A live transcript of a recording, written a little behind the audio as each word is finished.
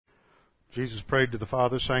Jesus prayed to the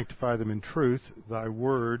Father, sanctify them in truth. Thy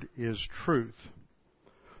word is truth.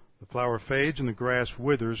 The flower fades and the grass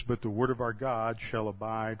withers, but the word of our God shall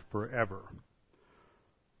abide forever.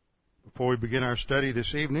 Before we begin our study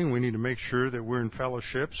this evening, we need to make sure that we're in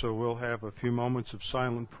fellowship, so we'll have a few moments of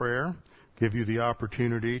silent prayer, give you the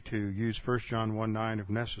opportunity to use 1 John 1:9 if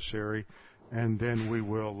necessary, and then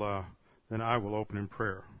I will open in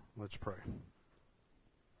prayer. Let's pray.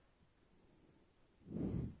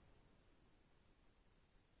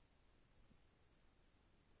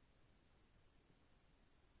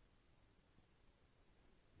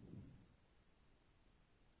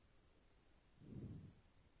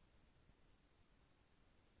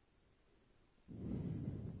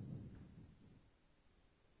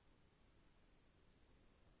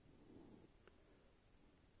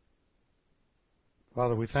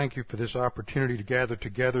 Father, we thank you for this opportunity to gather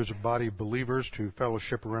together as a body of believers to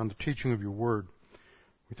fellowship around the teaching of your word.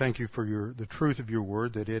 We thank you for the truth of your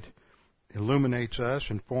word, that it illuminates us,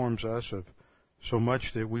 informs us of so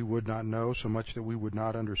much that we would not know, so much that we would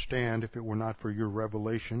not understand if it were not for your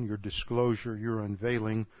revelation, your disclosure, your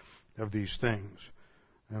unveiling of these things.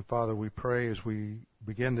 And Father, we pray as we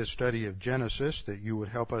begin this study of Genesis that you would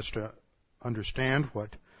help us to understand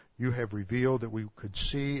what you have revealed, that we could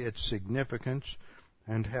see its significance,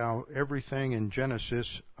 and how everything in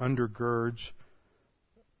Genesis undergirds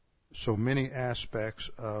so many aspects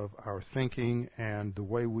of our thinking and the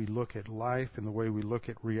way we look at life and the way we look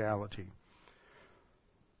at reality.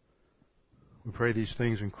 We pray these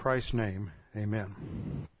things in Christ's name.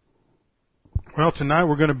 Amen. Well, tonight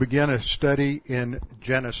we're going to begin a study in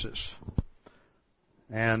Genesis.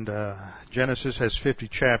 And Genesis has 50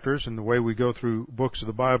 chapters, and the way we go through books of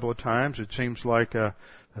the Bible at times, it seems like a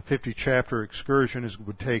 50-chapter excursion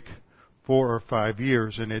would take 4 or 5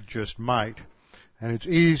 years, and it just might. And it's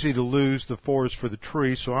easy to lose the forest for the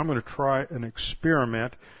trees, so I'm going to try an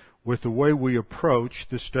experiment with the way we approach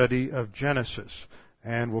the study of Genesis.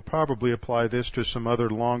 And we'll probably apply this to some other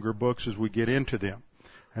longer books as we get into them.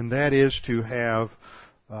 And that is to have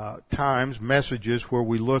messages where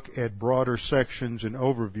we look at broader sections and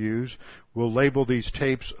overviews. We'll label these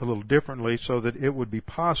tapes a little differently so that it would be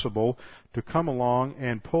possible to come along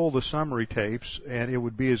and pull the summary tapes, and it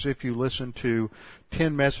would be as if you listened to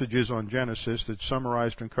 10 messages on Genesis that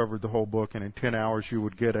summarized and covered the whole book, and in 10 hours you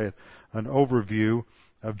would get an overview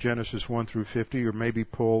of Genesis 1 through 50, or maybe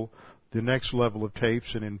pull the next level of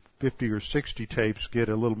tapes and in 50 or 60 tapes get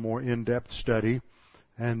a little more in-depth study.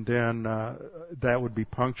 And then that would be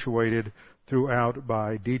punctuated throughout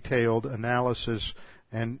by detailed analysis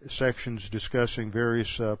and sections discussing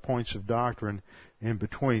various points of doctrine in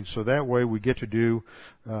between. So that way we get to do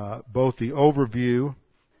both the overview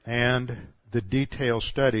and the detailed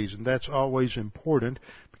studies. And that's always important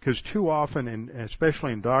because too often,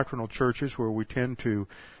 especially in doctrinal churches where we tend to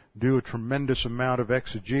do a tremendous amount of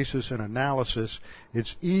exegesis and analysis,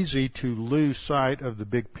 it's easy to lose sight of the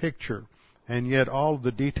big picture. And yet all of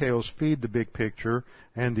the details feed the big picture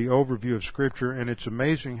and the overview of Scripture, and it's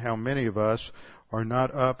amazing how many of us are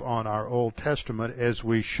not up on our Old Testament as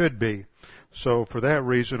we should be. So for that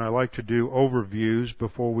reason, I like to do overviews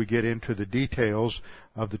before we get into the details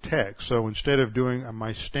of the text. So instead of doing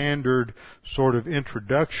my standard sort of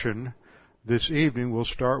introduction this evening, we'll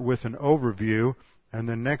start with an overview, and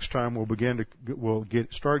then next time we'll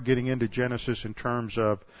start getting into Genesis in terms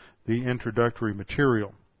of the introductory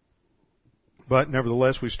material. But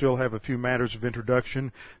nevertheless, we still have a few matters of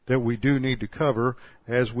introduction that we do need to cover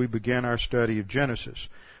as we begin our study of Genesis.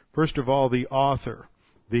 First of all, the author.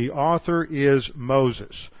 The author is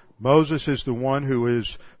Moses. Moses is the one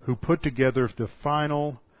who put together the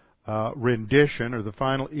final rendition or the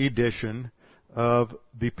final edition of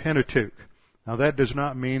the Pentateuch. Now that does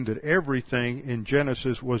not mean that everything in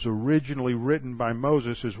Genesis was originally written by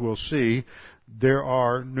Moses, as we'll see. There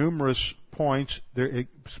are numerous points,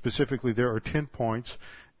 specifically there are 10 points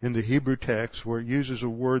in the Hebrew text where it uses a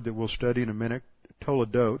word that we'll study in a minute,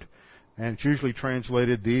 toledot, and it's usually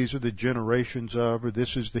translated, these are the generations of, or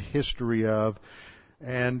this is the history of.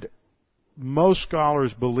 And most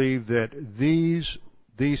scholars believe that these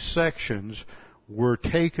sections were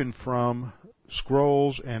taken from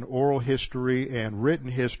scrolls and oral history and written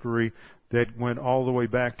history that went all the way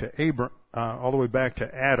back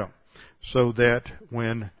to Adam, so that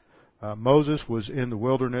when Moses was in the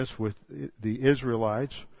wilderness with the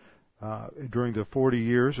Israelites during the 40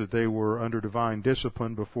 years that they were under divine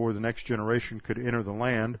discipline before the next generation could enter the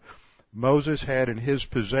land, Moses had in his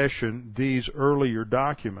possession these earlier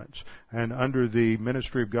documents, and under the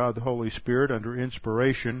ministry of God the Holy Spirit, under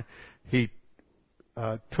inspiration, he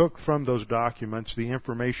took from those documents the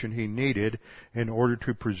information he needed in order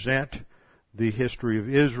to present the history of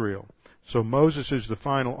Israel. So Moses is the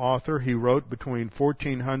final author. He wrote between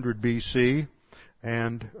 1400 BC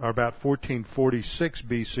and about 1446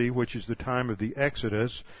 BC, which is the time of the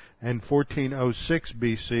Exodus, and 1406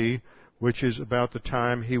 BC, which is about the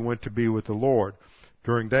time he went to be with the Lord.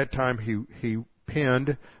 During that time, he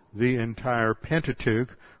penned the entire Pentateuch,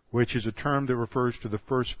 which is a term that refers to the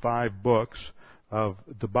first 5 books of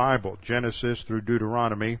the Bible, Genesis through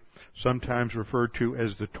Deuteronomy, sometimes referred to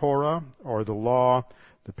as the Torah or the Law,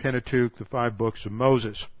 the Pentateuch, the 5 books of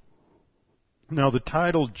Moses. Now, the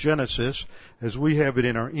title Genesis, as we have it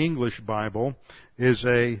in our English Bible,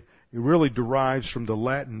 it really derives from the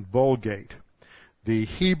Latin Vulgate. The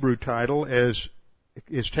Hebrew title is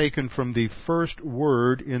taken from the first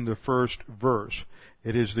word in the first verse.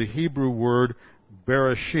 It is the Hebrew word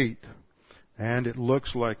Bereshit, and it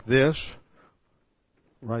looks like this.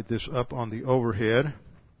 Write this up on the overhead.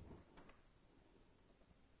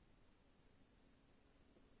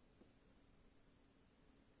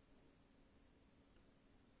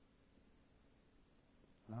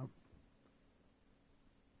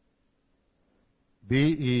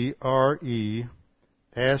 Bereshith,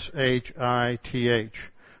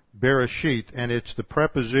 Bereshit, and it's the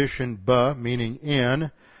preposition ba, meaning in,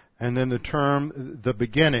 and then the term the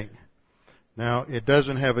beginning. Now, it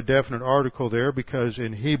doesn't have a definite article there because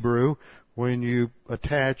in Hebrew, when you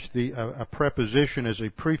attach a preposition as a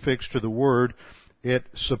prefix to the word, it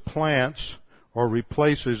supplants or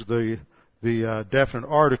replaces the definite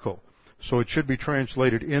article. So it should be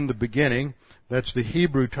translated in the beginning. That's the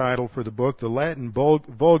Hebrew title for the book. The Latin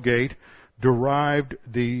Vulgate derived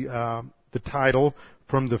the title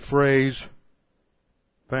from the phrase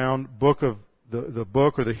found the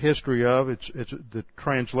book or the history of, it's the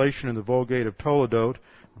translation in the Vulgate of Toledot,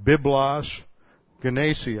 Biblos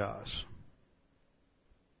Genesios,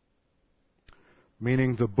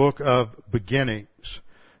 meaning the book of beginnings.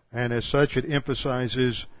 And as such, it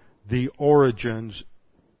emphasizes the origins,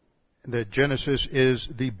 that Genesis is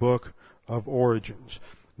the book of origins.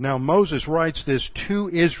 Now, Moses writes this to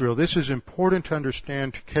Israel. This is important to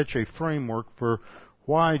understand to catch a framework for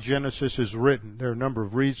why Genesis is written. There are a number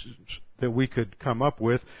of reasons that we could come up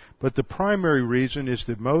with, but the primary reason is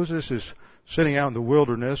that Moses is sitting out in the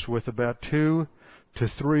wilderness with about 2 to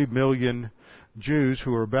 3 million Jews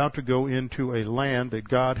who are about to go into a land that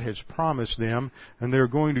God has promised them, and they're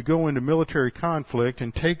going to go into military conflict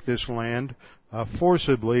and take this land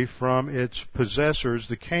forcibly from its possessors,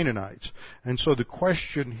 the Canaanites. And so the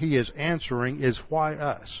question he is answering is, why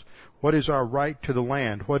us? What is our right to the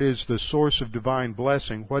land? What is the source of divine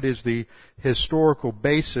blessing? What is the historical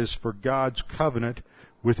basis for God's covenant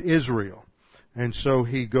with Israel? And so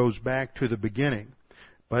he goes back to the beginning.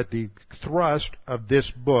 But the thrust of this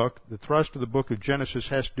book, the thrust of the book of Genesis,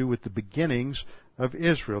 has to do with the beginnings of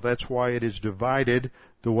Israel. That's why it is divided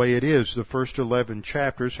the way it is. The first 11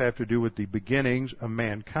 chapters have to do with the beginnings of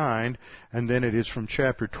mankind, and then it is from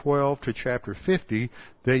chapter 12 to chapter 50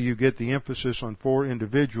 that you get the emphasis on 4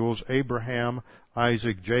 individuals, Abraham,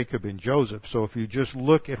 Isaac, Jacob, and Joseph. So if you just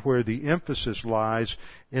look at where the emphasis lies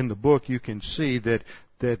in the book, you can see that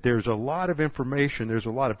there's a lot of information, there's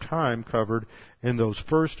a lot of time covered in those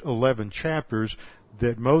first 11 chapters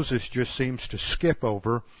that Moses just seems to skip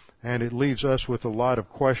over, and it leaves us with a lot of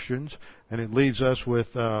questions, and it leaves us with,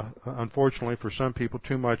 unfortunately for some people,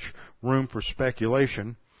 too much room for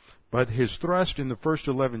speculation. But his thrust in the first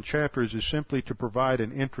 11 chapters is simply to provide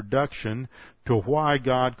an introduction to why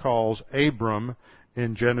God calls Abram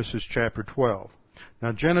in Genesis chapter 12.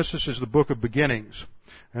 Now, Genesis is the book of beginnings.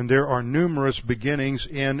 And there are numerous beginnings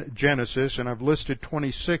in Genesis, and I've listed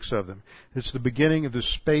 26 of them. It's the beginning of the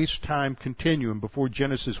space-time continuum. Before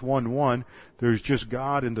Genesis 1:1, there's just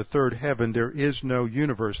God in the third heaven. There is no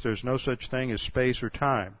universe. There's no such thing as space or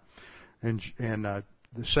time. And the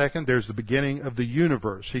second, there's the beginning of the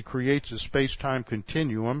universe. He creates a space-time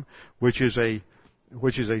continuum, which is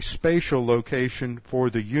a spatial location for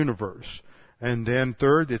the universe. And then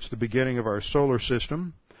third, it's the beginning of our solar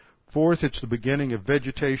system. Fourth, it's the beginning of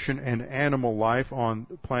vegetation and animal life on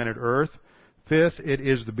planet Earth. Fifth, it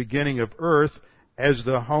is the beginning of Earth as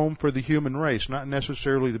the home for the human race. Not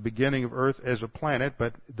necessarily the beginning of Earth as a planet,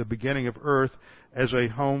 but the beginning of Earth as a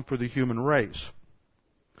home for the human race.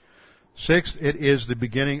 Sixth, it is the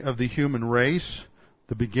beginning of the human race,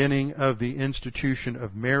 the beginning of the institution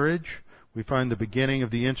of marriage. We find the beginning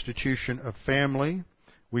of the institution of family.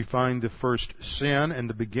 We find the first sin and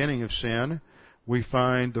the beginning of sin. We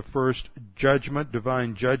find the first judgment,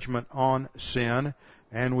 divine judgment on sin,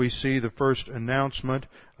 and we see the first announcement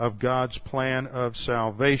of God's plan of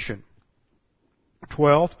salvation.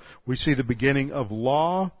 12th, we see the beginning of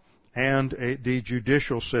law and the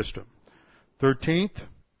judicial system. 13th,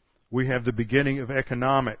 we have the beginning of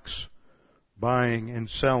economics, buying and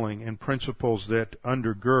selling, and principles that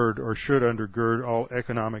undergird or should undergird all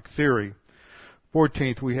economic theory.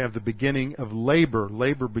 14th, we have the beginning of labor.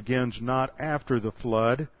 Labor begins not after the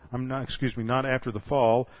flood. Not after the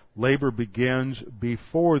fall. Labor begins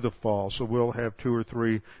before the fall. So we'll have 2 or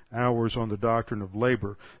 3 hours on the doctrine of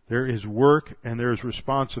labor. There is work and there is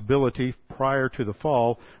responsibility prior to the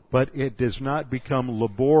fall, but it does not become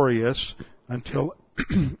laborious until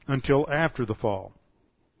after the fall.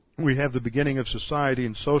 We have the beginning of society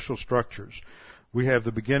and social structures. We have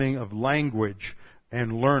the beginning of language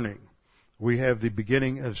and learning. We have the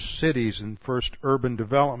beginning of cities and first urban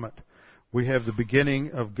development. We have the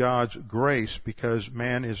beginning of God's grace because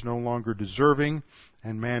man is no longer deserving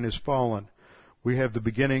and man is fallen. We have the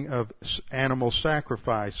beginning of animal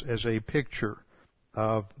sacrifice as a picture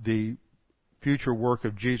of the future work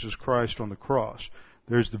of Jesus Christ on the cross.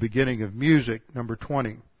 There's the beginning of music, number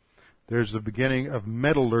 20. There's the beginning of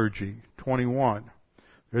metallurgy, 21.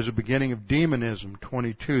 There's a beginning of demonism,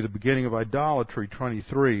 22. The beginning of idolatry,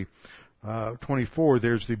 23. 24,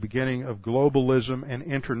 there's the beginning of globalism and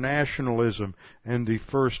internationalism, and the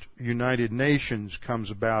first United Nations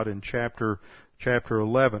comes about in chapter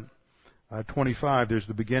 11. 25, there's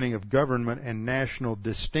the beginning of government and national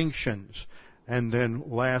distinctions. And then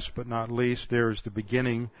last but not least, there is the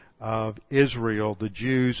beginning of Israel, the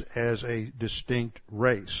Jews as a distinct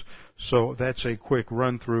race. So that's a quick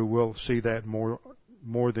run through. We'll see that more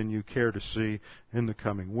than you care to see in the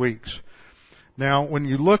coming weeks. Now, when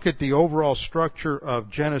you look at the overall structure of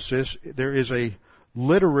Genesis, there is a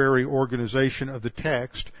literary organization of the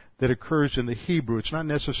text that occurs in the Hebrew. It's not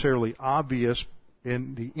necessarily obvious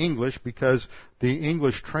in the English because the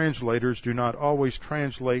English translators do not always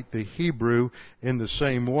translate the Hebrew in the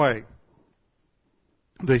same way.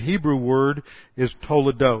 The Hebrew word is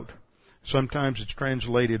toledot. Sometimes it's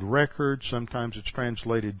translated record, sometimes it's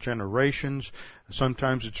translated generations,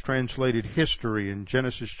 sometimes it's translated history. In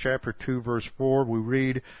Genesis chapter 2 verse 4 we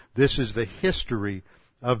read, "This is the history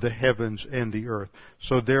of the heavens and the earth."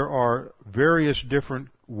 So there are various different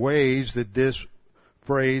ways that this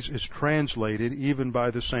phrase is translated, even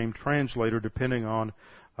by the same translator, depending on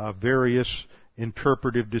various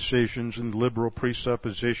interpretive decisions and liberal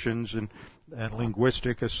presuppositions and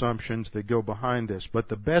linguistic assumptions that go behind this. But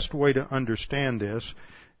the best way to understand this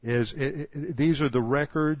is these are the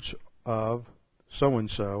records of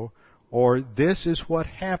so-and-so, or this is what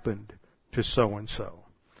happened to so-and-so.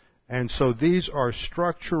 And so these are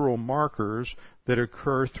structural markers that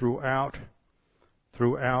occur throughout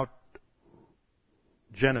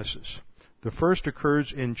Genesis. The first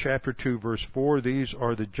occurs in chapter 2, verse 4. These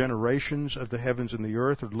are the generations of the heavens and the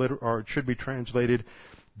earth, or it should be translated,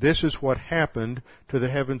 this is what happened to the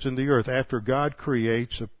heavens and the earth. After God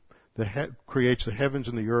creates the heavens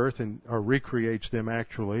and the earth, or recreates them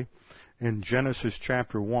actually, in Genesis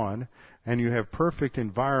chapter 1, and you have perfect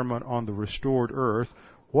environment on the restored earth,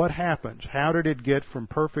 what happens? How did it get from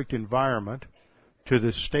perfect environment to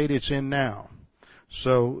the state it's in now?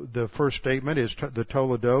 So the first statement is the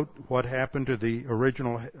Toledot, what happened to the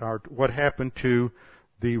original, or what happened to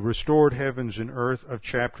the restored heavens and earth of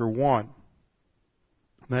chapter 1.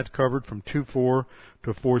 And that's covered from 2:4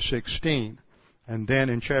 to 4:16. And then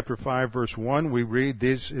in chapter 5 verse 1 we read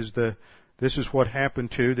this is what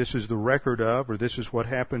happened to, this is the record of, or this is what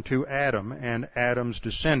happened to Adam and Adam's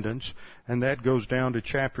descendants. And that goes down to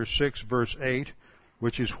chapter 6 verse 8,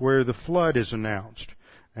 which is where the flood is announced.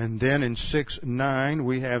 And then in 6:9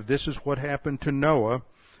 we have this is what happened to Noah,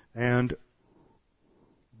 and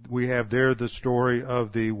we have there the story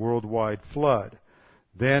of the worldwide flood.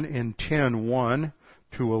 Then in 10:1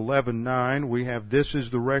 to 11:9 we have this is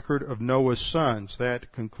the record of Noah's sons.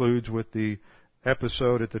 That concludes with the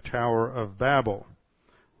episode at the Tower of Babel.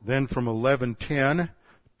 Then from 11:10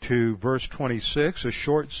 to verse 26, a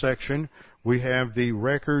short section, we have the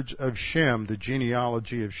records of Shem, the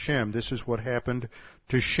genealogy of Shem. This is what happened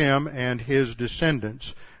to Shem and his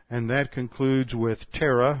descendants. And that concludes with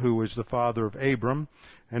Terah, who is the father of Abram.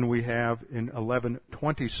 And we have in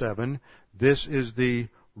 11:27, this is the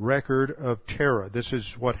record of Terah. This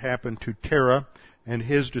is what happened to Terah and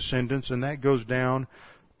his descendants. And that goes down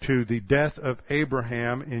to the death of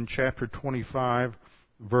Abraham in chapter 25,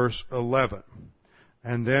 verse 11.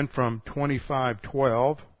 And then from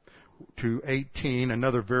 25:12 to 18,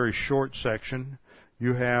 another very short section,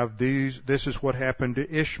 you have this is what happened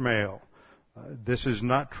to Ishmael. This is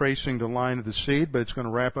not tracing the line of the seed, but it's going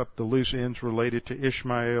to wrap up the loose ends related to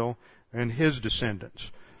Ishmael and his descendants.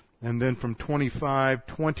 And then from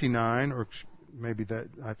 25:29, or maybe that,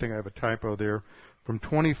 I think I have a typo there, from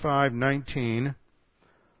 25:19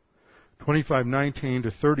 25:19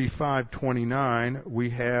 to 35:29,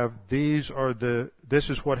 we have this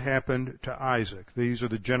is what happened to Isaac. These are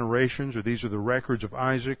the generations, or these are the records of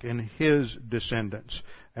Isaac and his descendants,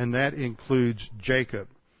 and that includes Jacob,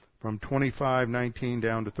 from 25:19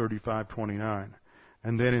 down to 35:29,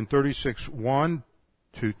 and then in 36:1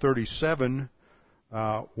 to 37:1,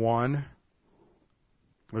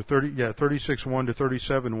 or 36:1 to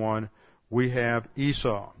 37:1, we have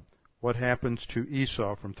Esau. What happens to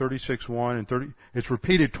Esau from 36:1 and 30? It's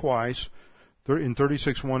repeated twice in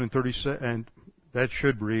 36:1 and 37, and that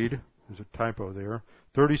should read, there's a typo there,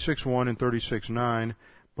 36:1 and 36:9,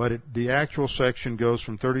 but the actual section goes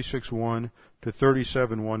from 36:1 to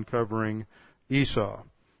 37:1, covering Esau,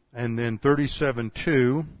 and then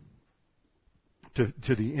 37:2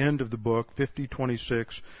 to the end of the book,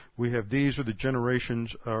 50:26. We have these are the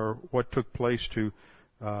generations, or what took place to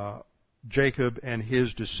Jacob and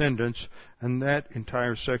his descendants, and that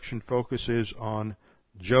entire section focuses on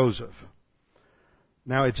Joseph.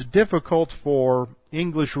 Now, it's difficult for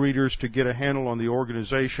English readers to get a handle on the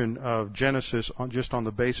organization of Genesis just on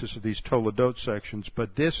the basis of these Toledot sections,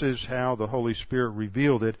 but this is how the Holy Spirit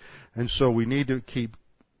revealed it, and so we need to keep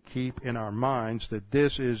in our minds that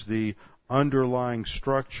this is the underlying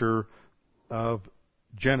structure of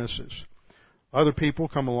Genesis. Other people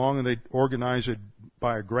come along and they organize it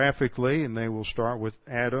biographically, and they will start with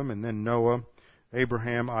Adam and then Noah,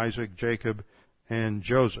 Abraham, Isaac, Jacob, and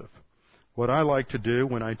Joseph. What I like to do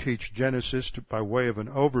when I teach Genesis by way of an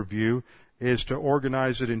overview is to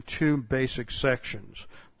organize it in two basic sections.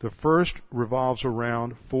 The first revolves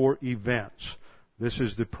around 4 events. This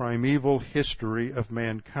is the primeval history of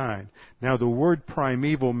mankind. Now, the word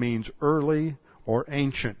primeval means early or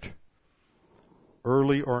ancient.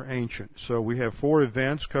 Early or ancient. So we have 4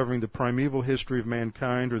 events covering the primeval history of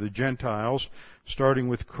mankind, or the Gentiles, starting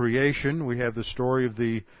with creation. We have the story of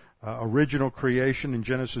the original creation in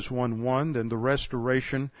Genesis 1:1, then the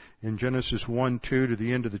restoration in Genesis 1:2 to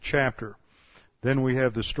the end of the chapter. Then we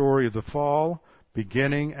have the story of the fall,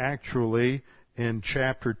 beginning actually in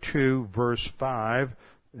chapter 2, verse 5,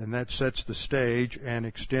 and that sets the stage and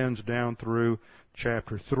extends down through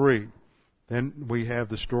chapter 3. Then we have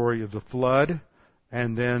the story of the flood,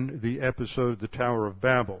 and then the episode of the Tower of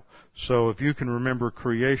Babel. So if you can remember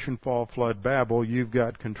creation, fall, flood, Babel, you've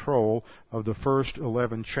got control of the first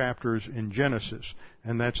 11 chapters in Genesis,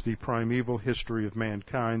 and that's the primeval history of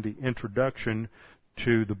mankind, the introduction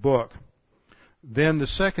to the book. Then the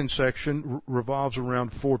second section revolves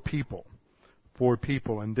around 4 people. 4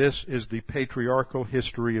 people, and this is the patriarchal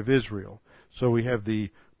history of Israel. So we have the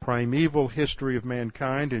primeval history of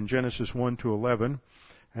mankind in Genesis 1 to 11,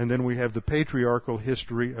 and then we have the patriarchal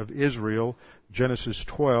history of Israel, Genesis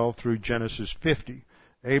 12 through Genesis 50.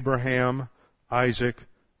 Abraham, Isaac,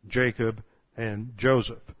 Jacob, and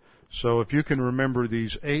Joseph. So if you can remember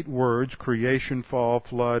these 8 words, creation, fall,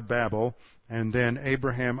 flood, Babel, and then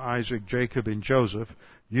Abraham, Isaac, Jacob, and Joseph,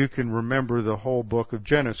 you can remember the whole book of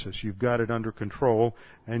Genesis. You've got it under control,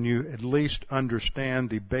 and you at least understand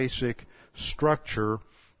the basic structure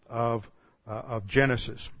of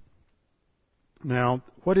Genesis. Now,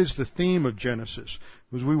 what is the theme of Genesis?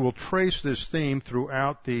 Because we will trace this theme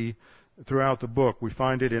throughout the book. We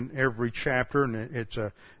find it in every chapter, and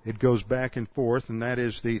it goes back and forth, and that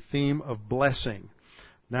is the theme of blessing.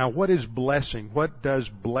 Now, what is blessing? What does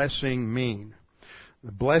blessing mean?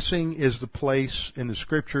 The blessing is the place in the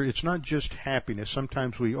Scripture. It's not just happiness.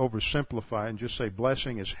 Sometimes we oversimplify and just say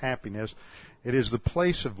blessing is happiness. It is the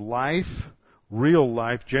place of life, real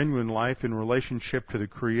life, genuine life in relationship to the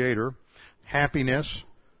Creator. Happiness,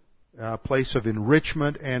 a place of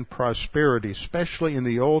enrichment and prosperity. Especially in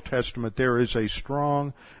the Old Testament, there is a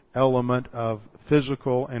strong element of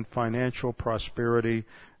physical and financial prosperity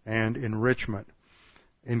and enrichment.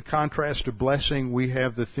 In contrast to blessing, we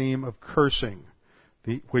have the theme of cursing,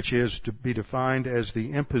 which is to be defined as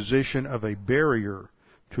the imposition of a barrier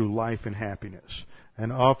to life and happiness.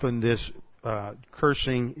 And often this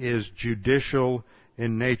cursing is judicial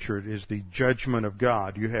in nature. It is the judgment of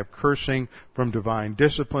God. You have cursing from divine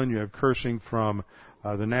discipline. You have cursing from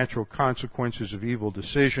the natural consequences of evil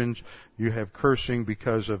decisions. You have cursing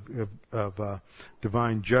because of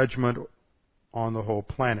divine judgment on the whole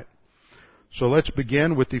planet. So let's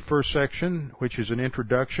begin with the first section, which is an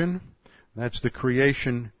introduction. That's the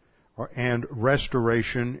creation and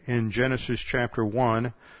restoration in Genesis chapter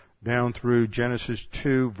 1 down through Genesis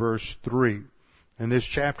 2, verse 3. In this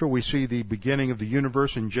chapter, we see the beginning of the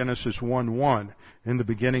universe in Genesis 1:1. In the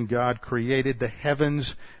beginning, God created the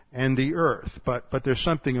heavens and the earth. But there's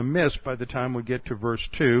something amiss by the time we get to verse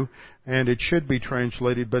 2, and it should be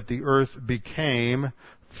translated, but the earth became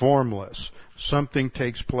formless. Something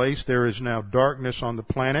takes place. There is now darkness on the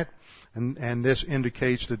planet, and this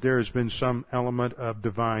indicates that there has been some element of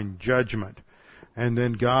divine judgment. And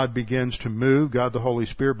then God begins to move. God the Holy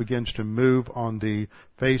Spirit begins to move on the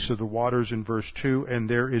face of the waters in verse 2, and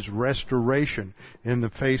there is restoration in the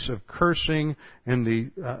face of cursing. In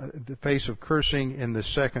the face of cursing in the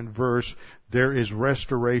second verse, there is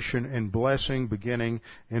restoration and blessing beginning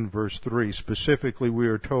in verse 3. Specifically, we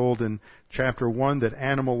are told in chapter 1 that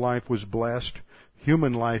animal life was blessed,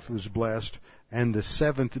 human life was blessed, and the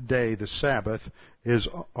seventh day, the Sabbath,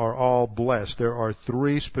 are all blessed. There are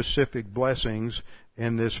three specific blessings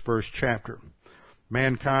in this first chapter.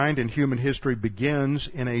 Mankind and human history begins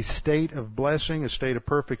in a state of blessing, a state of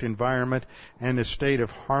perfect environment, and a state of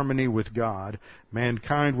harmony with God.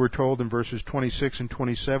 Mankind, we're told in verses 26 and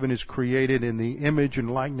 27, is created in the image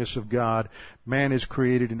and likeness of God. Man is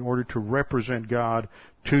created in order to represent God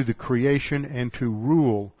to the creation and to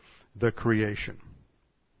rule the creation.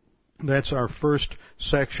 That's our first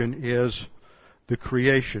section, is the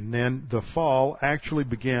creation. Then the fall actually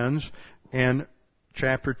begins in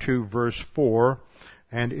chapter 2, verse 4,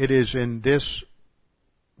 and it is in this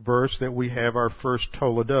verse that we have our first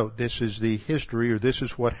toledot. This is the history, or this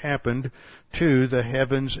is what happened to the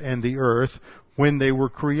heavens and the earth when they were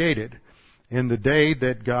created, in the day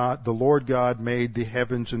that the Lord God made the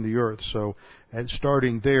heavens and the earth. So, and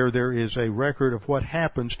starting there is a record of what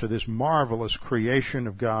happens to this marvelous creation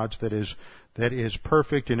of God's that is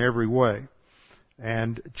perfect in every way.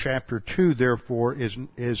 And chapter 2, therefore,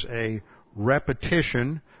 is a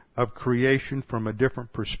repetition of creation from a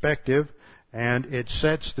different perspective, and it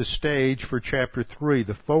sets the stage for chapter 3.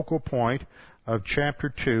 The focal point of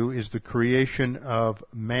chapter 2 is the creation of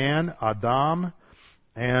man, Adam,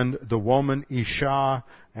 and the woman, Isha,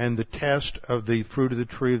 and the test of the fruit of the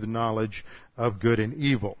tree of the knowledge of good and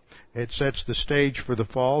evil. It sets the stage for the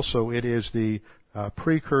fall, so it is the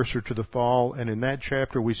precursor to the fall, and in that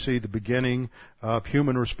chapter we see the beginning of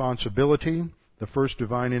human responsibility, the first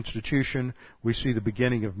divine institution. We see the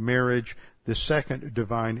beginning of marriage, the second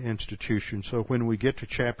divine institution. So when we get to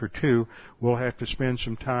chapter 2, we'll have to spend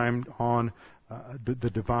some time on the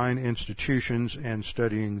divine institutions and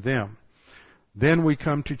studying them. Then we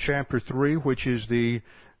come to chapter 3, which is the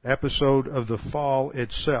episode of the fall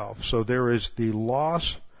itself. So there is the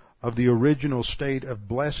loss of the original state of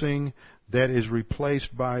blessing that is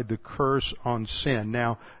replaced by the curse on sin.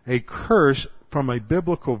 Now, a curse from a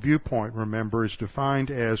biblical viewpoint, remember, is defined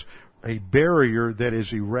as a barrier that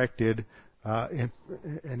is erected in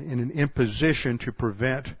an imposition to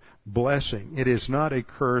prevent blessing. It is not a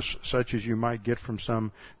curse such as you might get from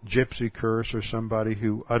some gypsy curse or somebody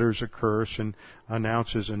who utters a curse and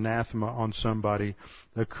announces anathema on somebody.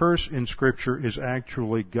 The curse in Scripture is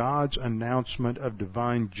actually God's announcement of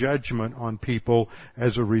divine judgment on people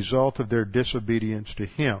as a result of their disobedience to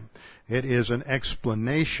Him. It is an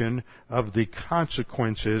explanation of the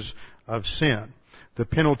consequences of sin. The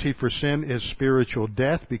penalty for sin is spiritual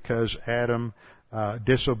death because Adam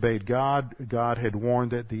disobeyed God. God had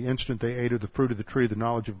warned that the instant they ate of the fruit of the tree of the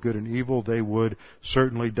knowledge of good and evil, they would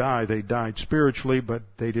certainly die. They died spiritually, but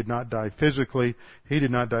they did not die physically. He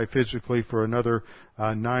did not die physically for another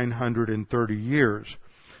 930 years.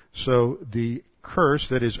 So the curse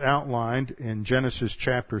that is outlined in Genesis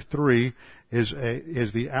chapter 3 is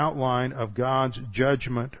the outline of God's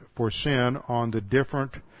judgment for sin on the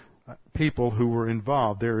different people who were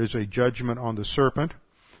involved. There is a judgment on the serpent,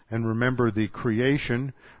 and remember, the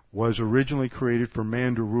creation was originally created for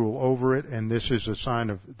man to rule over it, and this is a sign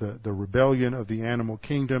of the rebellion of the animal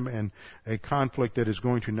kingdom and a conflict that is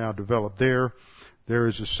going to now develop there. There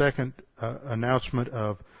is a second announcement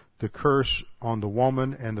of the curse on the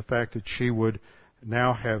woman and the fact that she would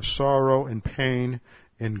now have sorrow and pain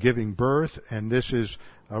in giving birth, and this is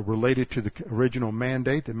related to the original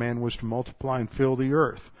mandate that man was to multiply and fill the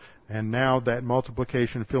earth. And now that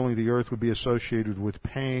multiplication, filling the earth, would be associated with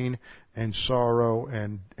pain and sorrow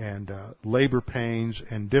and labor pains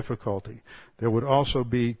and difficulty. There would also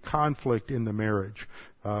be conflict in the marriage.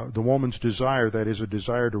 The woman's desire, that is a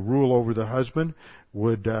desire to rule over the husband,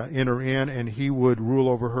 would enter in, and he would rule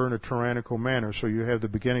over her in a tyrannical manner. So you have the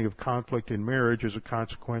beginning of conflict in marriage as a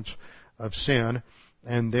consequence of sin.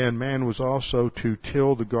 And then man was also to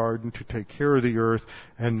till the garden, to take care of the earth,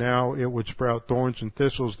 and now it would sprout thorns and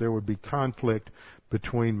thistles. There would be conflict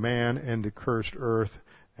between man and the cursed earth,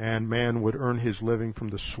 and man would earn his living from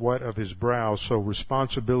the sweat of his brow. So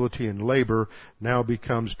responsibility and labor now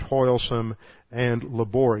becomes toilsome and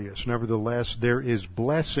laborious. Nevertheless, there is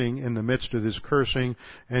blessing in the midst of this cursing,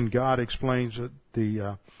 and God explains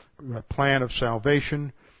the plan of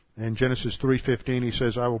salvation In Genesis 3:15, he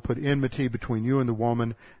says, I will put enmity between you and the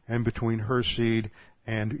woman, and between her seed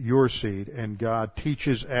and your seed. And God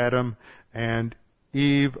teaches Adam and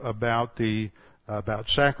Eve about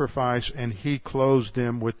sacrifice, and he clothes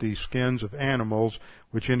them with the skins of animals,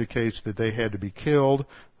 which indicates that they had to be killed.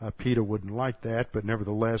 PETA wouldn't like that, but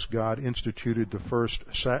nevertheless, God instituted the first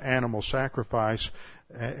animal sacrifice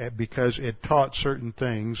because it taught certain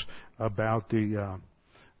things about the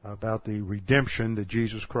redemption that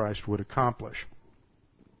Jesus Christ would accomplish.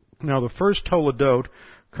 Now, the first Toledot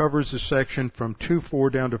covers the section from 2:4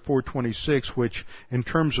 down to 4:26, which, in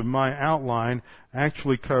terms of my outline,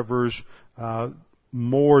 actually covers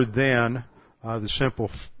more than the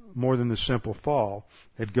simple fall.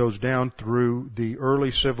 It goes down through the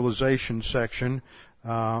early civilization section,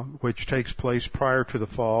 which takes place prior to the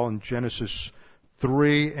fall. In Genesis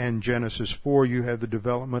 3 and Genesis 4, you have the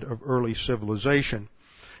development of early civilization.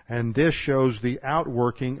 And this shows the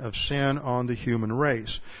outworking of sin on the human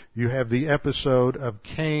race. You have the episode of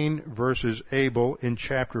Cain versus Abel in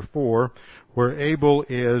chapter 4, where Abel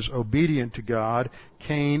is obedient to God,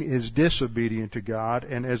 Cain is disobedient to God,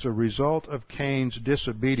 and as a result of Cain's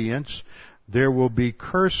disobedience, there will be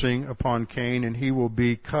cursing upon Cain, and he will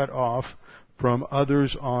be cut off from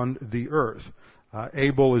others on the earth.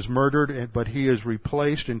 Abel is murdered, but he is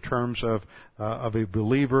replaced in terms of a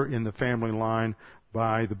believer in the family line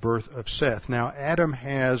by the birth of Seth. Now, Adam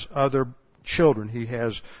has other children. He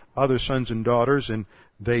has other sons and daughters, and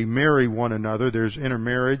they marry one another. There's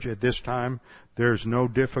intermarriage at this time. There's no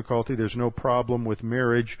difficulty. There's no problem with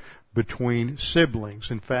marriage between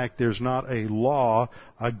siblings. In fact, there's not a law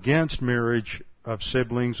against marriage of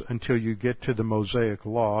siblings until you get to the Mosaic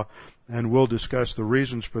Law, and we'll discuss the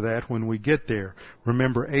reasons for that when we get there.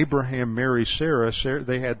 Remember, Abraham marries Sarah.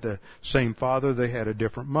 They had the same father. They had a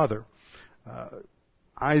different mother.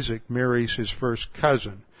 Isaac marries his first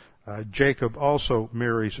cousin. Jacob also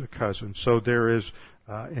marries a cousin. So there is,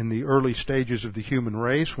 in the early stages of the human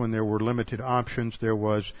race, when there were limited options, there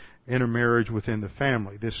was intermarriage within the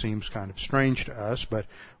family. This seems kind of strange to us, but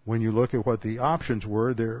when you look at what the options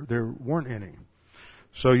were, there weren't any.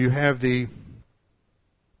 So you have in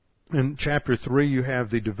chapter 3, you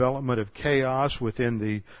have the development of chaos within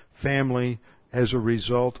the family as a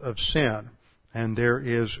result of sin. And there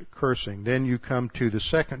is cursing. Then you come to the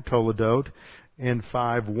second Toledot in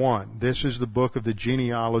 5:1. This is the book of the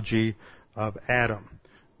genealogy of Adam.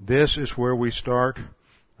 This is where we start.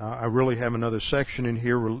 I really have another section in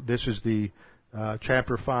here. This is the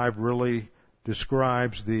chapter 5 really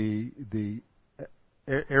describes the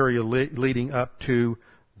area leading up to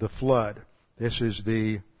the flood. This is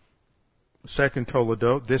the second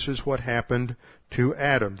Toledot. This is what happened to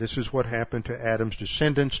Adam. This is what happened to Adam's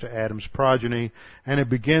descendants, to Adam's progeny. And it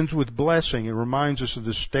begins with blessing. It reminds us of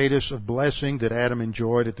the status of blessing that Adam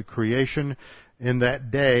enjoyed at the creation. In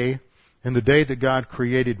that day, in the day that God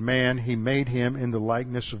created man, He made him in the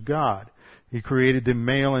likeness of God. He created them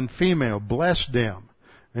male and female, blessed them,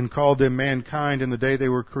 and called them mankind in the day they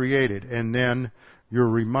were created. And then you're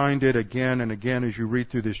reminded again and again as you read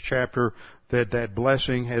through this chapter that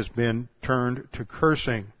blessing has been turned to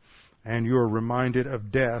cursing. And you are reminded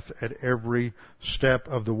of death at every step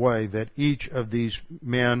of the way, that each of these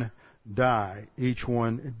men die. Each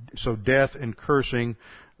one. So death and cursing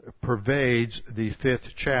pervades the 5th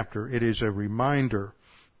chapter. It is a reminder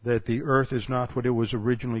that the earth is not what it was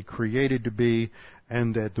originally created to be,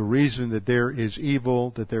 and that the reason that there is evil,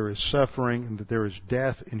 that there is suffering, and that there is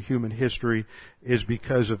death in human history is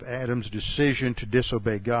because of Adam's decision to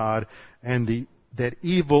disobey God, and that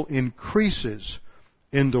evil increases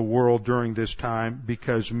in the world during this time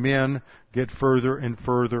because men get further and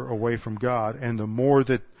further away from God. And the more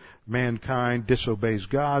that mankind disobeys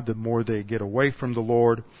God, the more they get away from the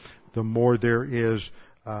Lord, the more there is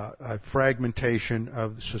a fragmentation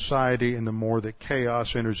of society, and the more that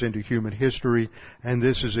chaos enters into human history. And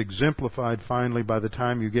this is exemplified finally by the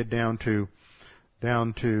time you get down to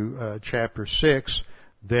chapter 6,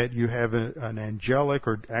 that you have an angelic,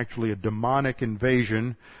 or actually a demonic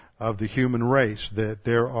invasion of the human race.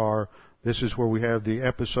 This is where we have the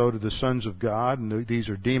episode of the sons of God, and these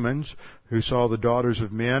are demons who saw the daughters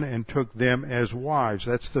of men and took them as wives.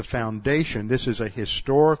 That's the foundation. This is a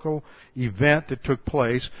historical event that took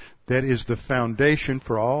place that is the foundation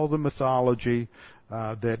for all the mythology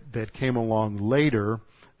that came along later,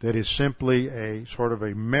 that is simply a sort of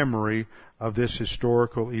a memory of this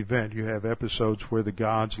historical event. You have episodes where the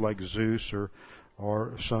gods like Zeus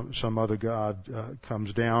or some other god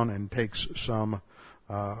comes down and takes some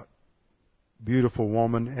beautiful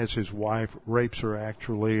woman as his wife, rapes her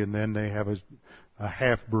actually, and then they have a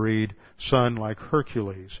half-breed son like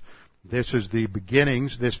Hercules. This is the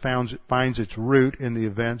beginnings. This finds its root in the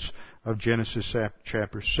events of Genesis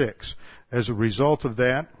chapter 6. As a result of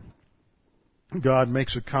that, God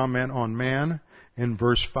makes a comment on man in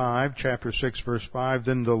verse 5, chapter 6, verse 5.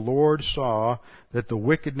 Then the Lord saw that the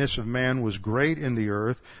wickedness of man was great in the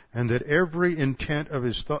earth, and that every intent of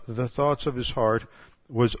the thoughts of his heart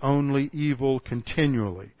was only evil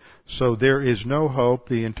continually. So there is no hope.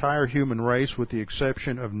 The entire human race, with the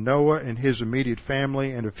exception of Noah and his immediate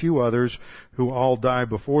family and a few others who all die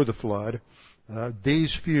before the flood,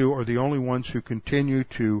 these few are the only ones who continue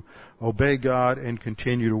to obey God and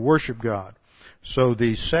continue to worship God. So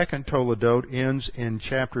the second Toledot ends in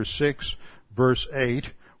chapter 6, verse 8,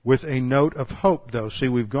 with a note of hope, though. See,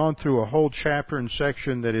 we've gone through a whole chapter and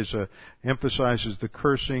section that emphasizes the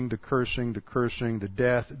cursing, the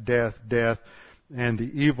death, and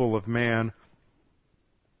the evil of man.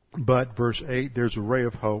 But verse 8, there's a ray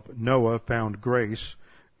of hope. Noah found grace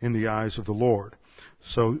in the eyes of the Lord.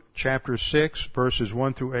 So chapter 6, verses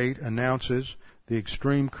 1 through 8 announces the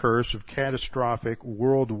extreme curse of catastrophic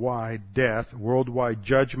worldwide death, worldwide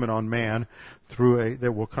judgment on man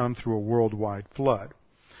that will come through a worldwide flood.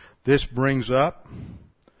 This brings up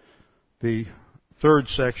the third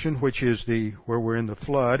section, which is where we're in the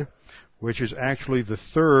flood, which is actually the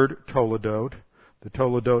third Toledot, the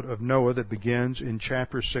Toledot of Noah that begins in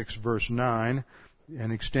chapter 6, verse 9,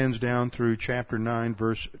 and extends down through chapter 9,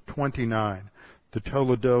 verse 29. The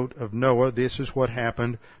Toledot of Noah, this is what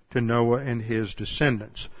happened to Noah and his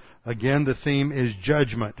descendants. Again, the theme is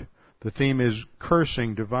judgment. The theme is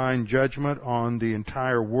cursing, divine judgment on the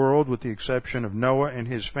entire world, with the exception of Noah and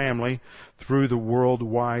his family, through the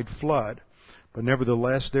worldwide flood. But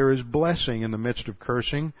nevertheless, there is blessing in the midst of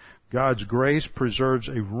cursing. God's grace preserves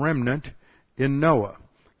a remnant in Noah.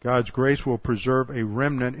 God's grace will preserve a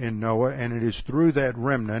remnant in Noah, and it is through that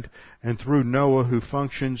remnant and through Noah, who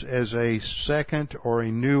functions as a second or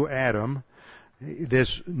a new Adam,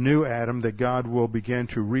 this new Adam, that God will begin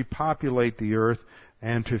to repopulate the earth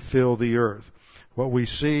and to fill the earth. What we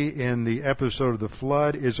see in the episode of the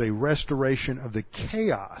flood is a restoration of the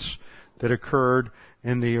chaos that occurred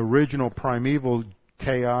in the original primeval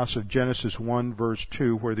chaos of Genesis 1 verse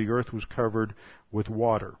 2, where the earth was covered with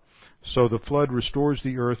water. So the flood restores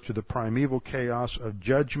the earth to the primeval chaos of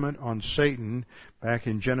judgment on Satan back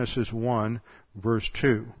in Genesis 1 verse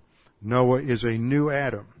 2. Noah is a new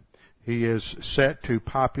Adam. He is set to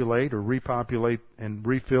populate or repopulate and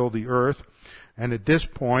refill the earth. And at this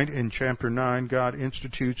point in chapter 9, God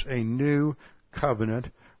institutes a new covenant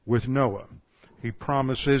with Noah. He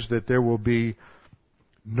promises that there will be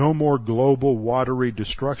no more global watery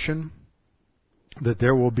destruction, that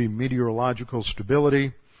there will be meteorological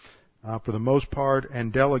stability for the most part,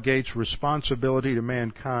 and delegates responsibility to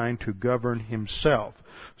mankind to govern himself.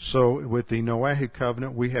 So with the Noahic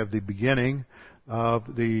covenant, we have the beginning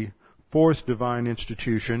of the fourth divine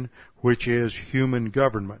institution, which is human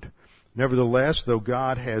government. Nevertheless, though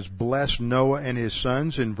God has blessed Noah and his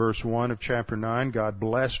sons in verse 1 of chapter 9, God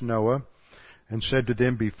blessed Noah and said to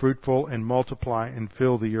them, "Be fruitful and multiply and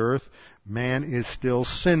fill the earth." Man is still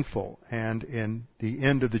sinful, and in the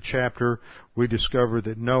end of the chapter, we discover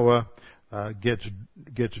that Noah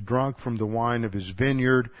gets drunk from the wine of his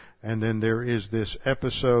vineyard, and then there is this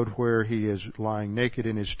episode where he is lying naked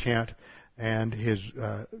in his tent, and his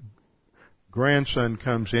grandson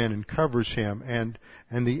comes in and covers him. And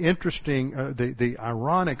the interesting, the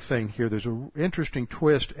ironic thing here, there's an interesting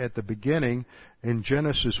twist at the beginning in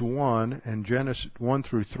Genesis 1 and Genesis 1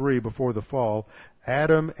 through 3 before the fall.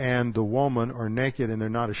 Adam and the woman are naked and they're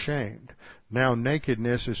not ashamed. Now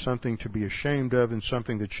nakedness is something to be ashamed of and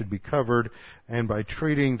something that should be covered, and by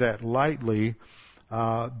treating that lightly,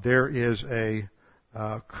 there is a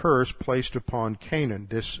curse placed upon Canaan.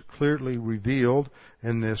 This clearly revealed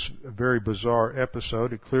in this very bizarre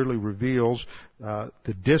episode, it clearly reveals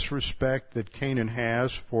the disrespect that Canaan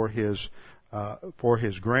has for his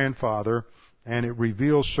grandfather, and it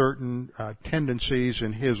reveals certain tendencies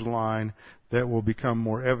in his line that will become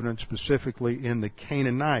more evident specifically in the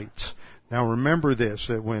Canaanites. Now remember this,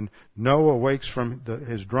 that when Noah wakes from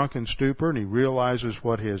his drunken stupor and he realizes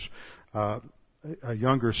what his a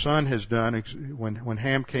younger son has done, when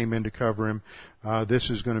Ham came in to cover him, this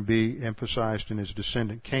is going to be emphasized in his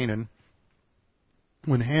descendant Canaan.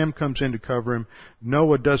 When Ham comes in to cover him,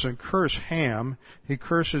 Noah doesn't curse Ham, he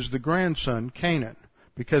curses the grandson Canaan,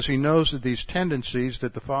 because he knows that these tendencies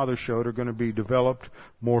that the father showed are going to be developed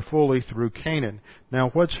more fully through Canaan. Now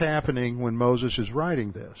what's happening when Moses is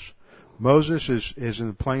writing this? Moses is in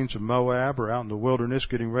the plains of Moab or out in the wilderness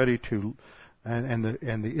getting ready to, and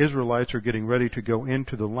the Israelites are getting ready to go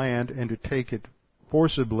into the land and to take it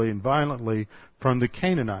forcibly and violently from the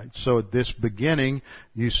Canaanites. So at this beginning,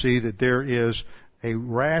 you see that there is a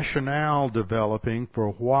rationale developing for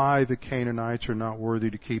why the Canaanites are not worthy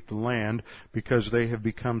to keep the land, because they have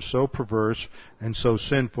become so perverse and so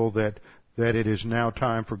sinful that it is now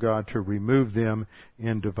time for God to remove them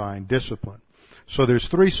in divine discipline. So there's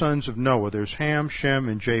three sons of Noah. There's Ham, Shem,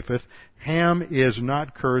 and Japheth. Ham is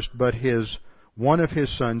not cursed, but one of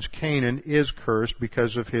his sons, Canaan, is cursed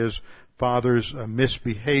because of his father's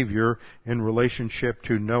misbehavior in relationship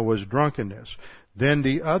to Noah's drunkenness. Then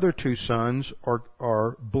the other two sons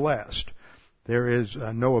are blessed. There is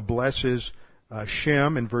Noah blesses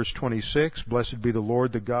Shem in verse 26. Blessed be the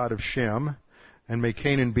Lord, the God of Shem, and may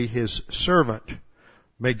Canaan be his servant.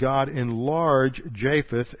 May God enlarge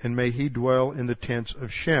Japheth, and may he dwell in the tents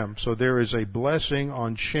of Shem. So there is a blessing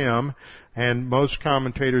on Shem, and most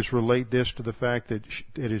commentators relate this to the fact that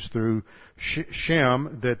it is through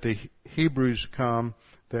Shem that the Hebrews come,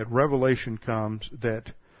 that Revelation comes,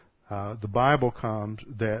 that the Bible comes,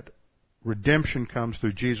 that redemption comes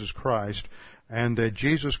through Jesus Christ, and that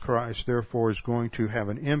Jesus Christ, therefore, is going to have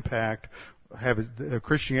an impact.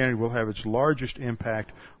 Christianity will have its largest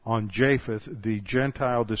impact on Japheth, the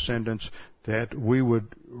Gentile descendants that we would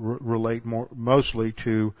relate mostly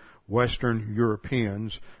to Western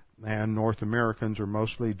Europeans, and North Americans are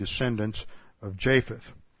mostly descendants of Japheth.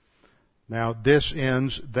 Now, this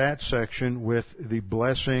ends that section with the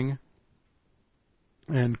blessing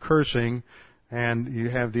and cursing, and you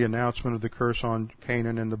have the announcement of the curse on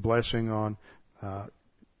Canaan and the blessing on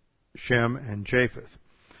Shem and Japheth.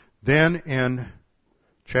 Then in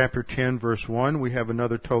chapter 10, verse 1, we have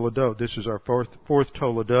another Toledot. This is our fourth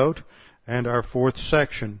Toledot and our fourth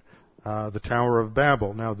section, the Tower of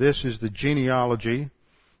Babel. Now, this is the genealogy,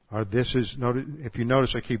 if you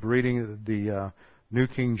notice, I keep reading the New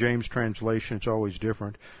King James translation. It's always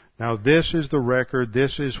different. Now, this is the record.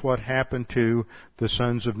 This is what happened to the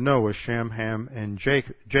sons of Noah, Shem, Ham, and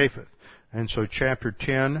Japheth. And so chapter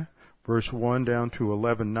 10, verse 1 down to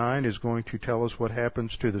 11:9 is going to tell us what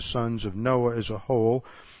happens to the sons of Noah as a whole.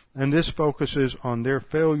 And this focuses on their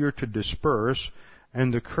failure to disperse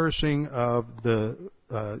and the cursing of the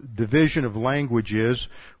division of languages,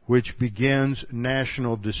 which begins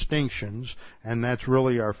national distinctions. And that's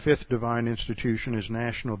really our fifth divine institution, is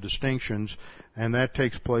national distinctions. And that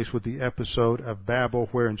takes place with the episode of Babel,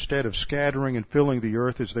 where instead of scattering and filling the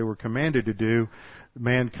earth as they were commanded to do,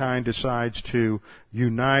 mankind decides to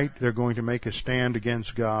unite. They're going to make a stand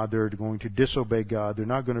against God. They're going to disobey God. They're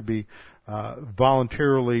not going to be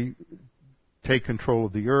voluntarily take control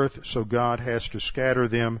of the earth, so God has to scatter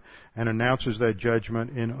them and announces that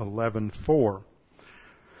judgment in 11:4.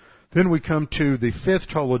 Then we come to the fifth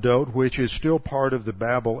Toledot, which is still part of the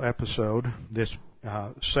Babel episode, this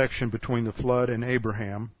section between the flood and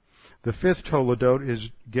Abraham. The fifth Toledot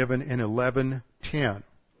is given in 11:10.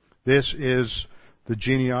 This is the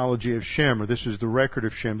genealogy of Shem, or this is the record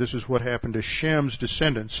of Shem. This is what happened to Shem's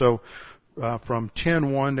descendants. So from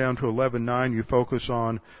 10:1 down to 11:9, you focus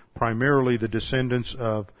on primarily the descendants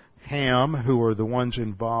of Ham, who are the ones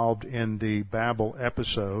involved in the Babel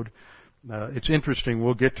episode. It's interesting.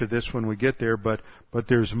 We'll get to this when we get there, but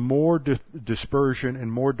there's more dispersion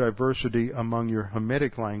and more diversity among your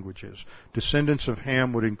Hamitic languages. Descendants of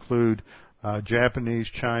Ham would include Japanese,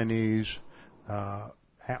 Chinese,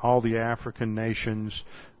 all the African nations,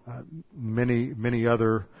 many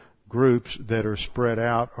other groups that are spread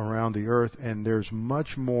out around the earth, and there's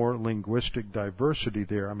much more linguistic diversity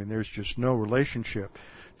there. I mean, there's just no relationship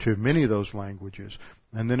to many of those languages.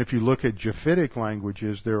 And then if you look at Japhetic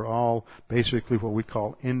languages, they're all basically what we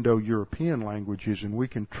call Indo-European languages, and we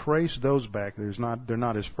can trace those back. They're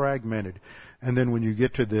not as fragmented. And then when you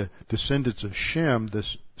get to the descendants of Shem, the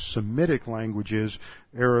Semitic languages,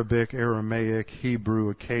 Arabic, Aramaic,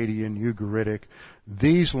 Hebrew, Akkadian, Ugaritic,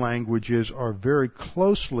 these languages are very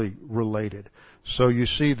closely related. So you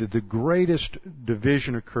see that the greatest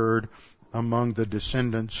division occurred among the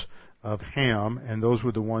descendants of Ham, and those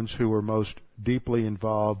were the ones who were most deeply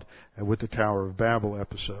involved with the Tower of Babel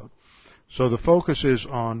episode. So the focus is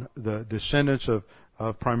on the descendants of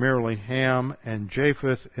primarily Ham and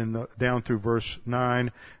Japheth down through verse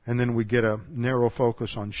 9, and then we get a narrow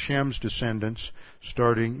focus on Shem's descendants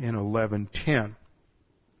starting in 11:10.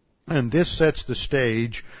 And this sets the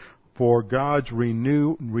stage for God's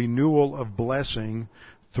renewal of blessing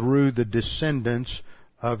through the descendants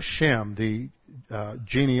of Shem. The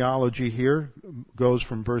genealogy here goes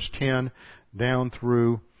from verse 10 down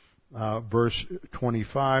through verse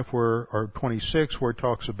 25 or 26, where it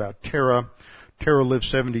talks about Terah. Terah lived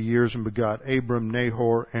 70 years and begot Abram,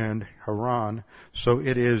 Nahor, and Haran. So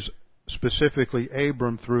it is specifically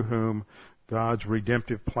Abram through whom God's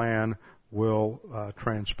redemptive plan will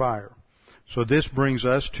transpire. So this brings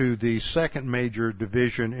us to the second major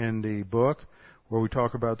division in the book, where we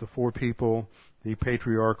talk about the four people, the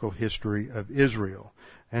patriarchal history of Israel.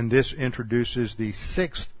 And this introduces the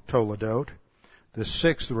sixth Toledot, the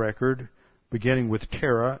sixth record, beginning with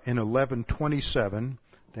Terah in 1127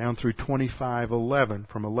 down through 2511,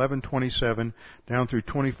 from 1127 down through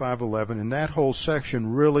 2511. And that whole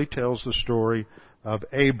section really tells the story of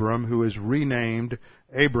Abram, who is renamed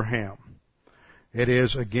Abraham. It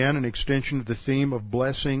is, again, an extension of the theme of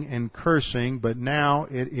blessing and cursing, but now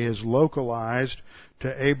it is localized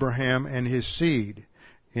to Abraham and his seed.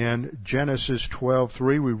 In Genesis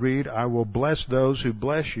 12:3 we read, "I will bless those who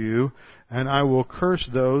bless you, and I will curse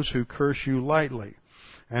those who curse you lightly."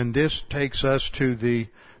 And this takes us to the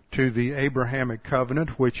Abrahamic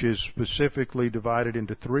covenant, which is specifically divided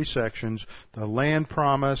into three sections: the land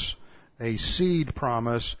promise, a seed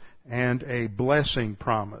promise, and a blessing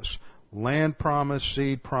promise. Land promise,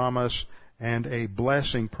 seed promise, and a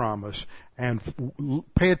blessing promise. And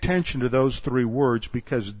pay attention to those three words,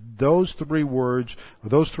 because those three words,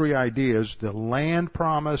 those three ideas, the land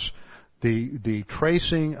promise, the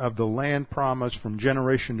tracing of the land promise from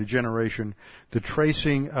generation to generation, the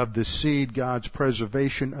tracing of the seed, God's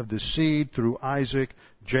preservation of the seed through Isaac,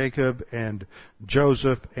 Jacob, and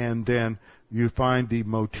Joseph, and then you find the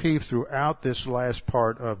motif throughout this last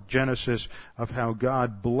part of Genesis of how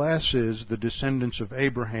God blesses the descendants of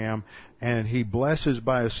Abraham, and He blesses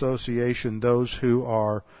by association those who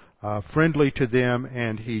are friendly to them,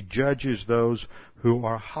 and He judges those who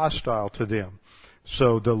are hostile to them.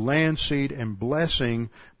 So the land, seed, and blessing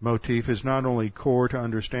motif is not only core to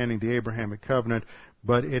understanding the Abrahamic covenant,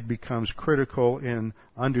 but it becomes critical in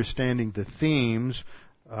understanding the themes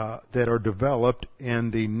that are developed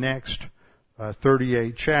in the next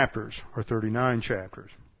 38 chapters, or 39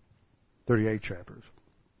 chapters. 38 chapters.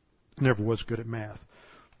 Never was good at math.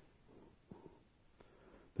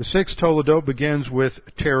 The sixth Toledot begins with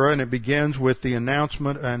Terah, and it begins with the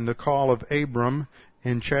announcement and the call of Abram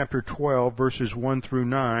in chapter 12, verses 1 through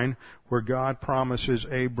 9, where God promises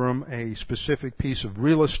Abram a specific piece of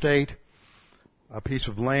real estate, a piece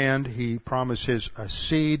of land. He promises a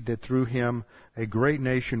seed that through him a great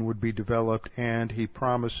nation would be developed, and he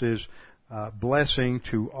promises blessing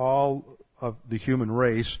to all of the human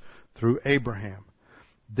race through Abraham.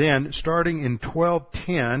 Then, starting in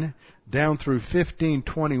 12:10 down through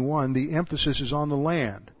 15:21, the emphasis is on the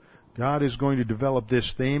land. God is going to develop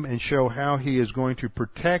this theme and show how He is going to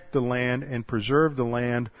protect the land and preserve the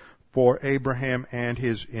land for Abraham and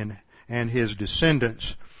his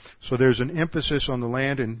descendants. So there's an emphasis on the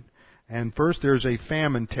land, and first there's a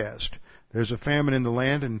famine test. There's a famine in the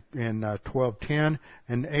land in 12:10,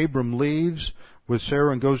 and Abram leaves with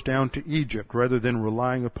Sarah and goes down to Egypt. Rather than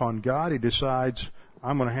relying upon God, he decides,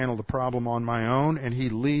 I'm going to handle the problem on my own, and he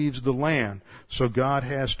leaves the land. So God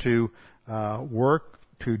has to work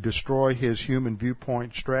to destroy his human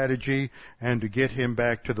viewpoint strategy and to get him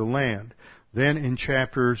back to the land. Then in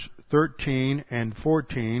chapters 13 and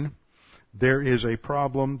 14, there is a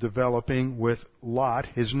problem developing with Lot,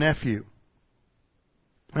 his nephew.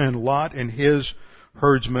 And Lot and his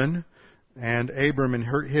herdsmen and Abram and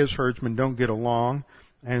his herdsmen don't get along.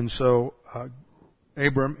 And so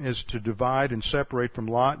Abram is to divide and separate from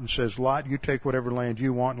Lot and says, Lot, you take whatever land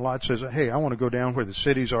you want. And Lot says, hey, I want to go down where the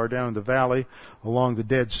cities are down in the valley along the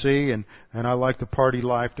Dead Sea, and I like the party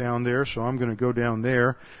life down there, so I'm going to go down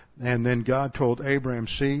there. And then God told Abraham,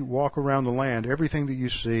 see, walk around the land. Everything that you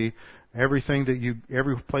see, every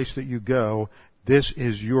place that you go, this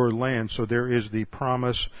is your land. So there is the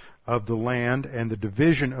promise of the land and the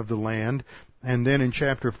division of the land. And then in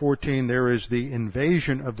chapter 14, there is the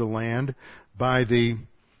invasion of the land by the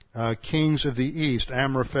kings of the east,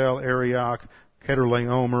 Amraphel, Arioch,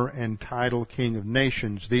 Chedorlaomer, and Tidal, king of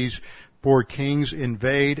nations. These four kings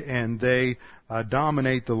invade, and they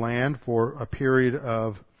dominate the land for a period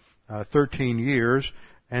of 13 years,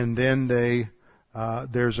 and then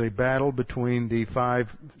there's a battle between the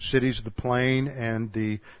 5 cities of the plain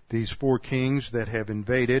and these 4 kings that have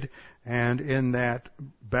invaded. And in that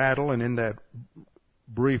battle and in that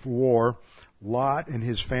brief war, Lot and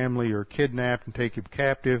his family are kidnapped and taken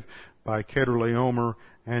captive by Chedorlaomer,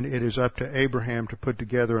 and it is up to Abraham to put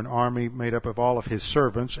together an army made up of all of his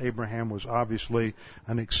servants. Abraham was obviously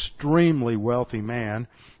an extremely wealthy man,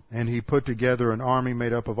 and he put together an army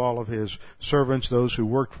made up of all of his servants, those who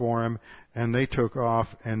worked for him, and they took off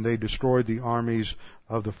and they destroyed the armies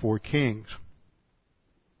of the 4 kings.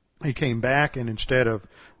 He came back, and instead of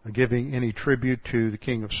giving any tribute to the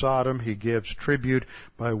king of Sodom, he gives tribute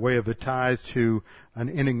by way of a tithe to an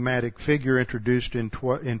enigmatic figure introduced in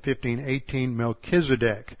 1518,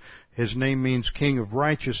 Melchizedek. His name means king of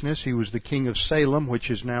righteousness. He was the king of Salem, which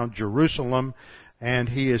is now Jerusalem, and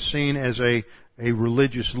he is seen as a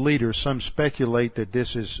religious leader. Some speculate that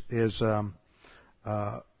this is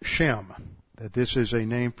Shem, that this is a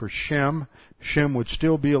name for Shem. Shem would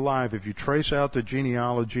still be alive. If you trace out the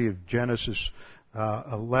genealogy of Genesis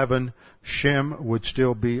 11, Shem would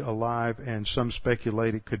still be alive, and some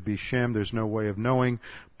speculate it could be Shem. There's no way of knowing.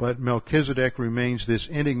 But Melchizedek remains this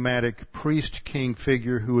enigmatic priest-king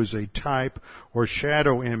figure who is a type or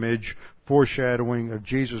shadow image, foreshadowing of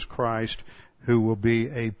Jesus Christ, who will be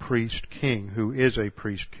a priest-king, who is a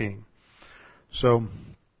priest-king. So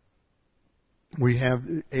we have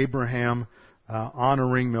Abraham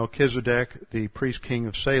honoring Melchizedek, the priest-king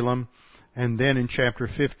of Salem. And then in chapter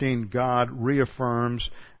 15, God reaffirms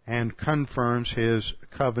and confirms His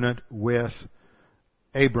covenant with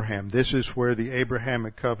Abraham. This is where the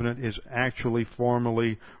Abrahamic covenant is actually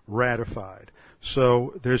formally ratified.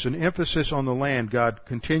 So there's an emphasis on the land. God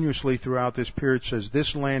continuously throughout this period says,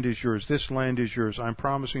 this land is yours, this land is yours. I'm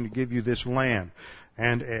promising to give you this land.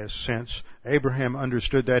 And since Abraham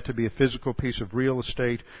understood that to be a physical piece of real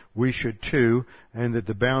estate, we should too, and that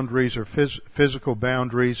the boundaries are physical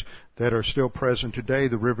boundaries that are still present today.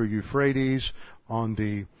 The river Euphrates on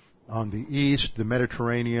the east, the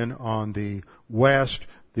Mediterranean on the west,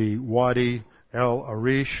 the Wadi El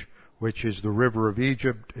Arish, which is the river of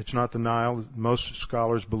Egypt. It's not the Nile. Most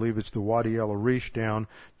scholars believe it's the Wadi El Arish down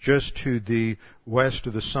just to the west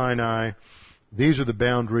of the Sinai. These are the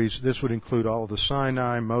boundaries. This would include all of the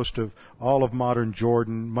Sinai, all of modern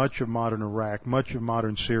Jordan, much of modern Iraq, much of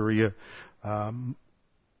modern Syria,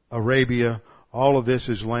 Arabia. All of this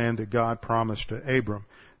is land that God promised to Abram.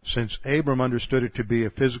 Since Abram understood it to be a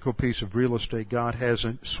physical piece of real estate, God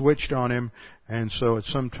hasn't switched on him, and so at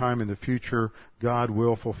some time in the future, God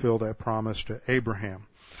will fulfill that promise to Abraham.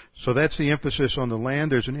 So that's the emphasis on the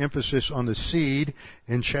land. There's an emphasis on the seed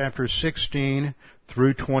in chapters 16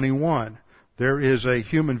 through 21. There is a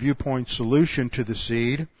human viewpoint solution to the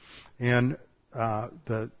seed in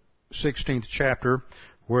the 16th chapter,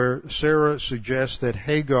 where Sarah suggests that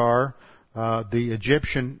Hagar, the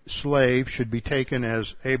Egyptian slave, should be taken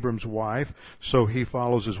as Abram's wife. So he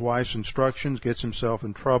follows his wife's instructions, gets himself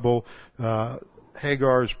in trouble.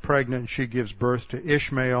 Hagar is pregnant, and she gives birth to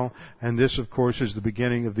Ishmael, and this, of course, is the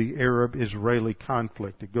beginning of the Arab-Israeli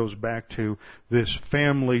conflict. It goes back to this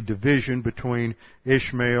family division between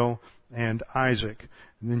Ishmael and Isaac.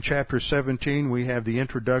 And in chapter 17, we have the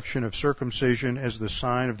introduction of circumcision as the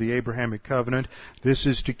sign of the Abrahamic covenant. This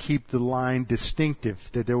is to keep the line distinctive,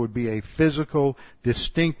 that there would be a physical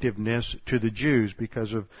distinctiveness to the Jews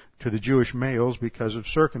to the Jewish males because of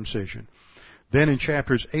circumcision. Then in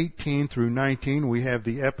chapters 18 through 19, we have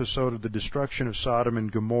the episode of the destruction of Sodom and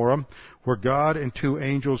Gomorrah, where God and two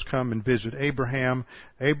angels come and visit Abraham,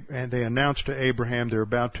 and they announce to Abraham they're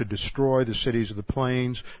about to destroy the cities of the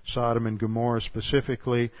plains, Sodom and Gomorrah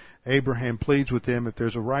specifically. Abraham pleads with them, if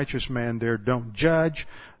there's a righteous man there, don't judge.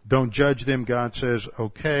 Don't judge them. God says,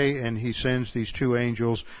 okay, and He sends these two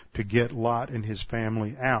angels to get Lot and his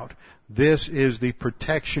family out. This is the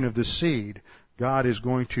protection of the seed. God is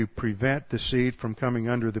going to prevent the seed from coming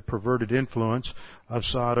under the perverted influence of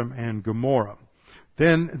Sodom and Gomorrah.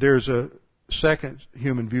 Then there's a second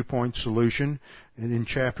human viewpoint solution in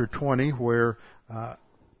chapter 20 where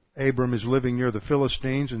Abram is living near the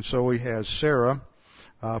Philistines, and so he has Sarah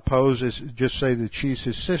pose as, just say that she's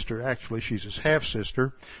his sister. Actually, she's his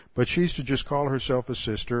half-sister, but she's to just call herself a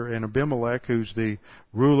sister, and Abimelech, who's the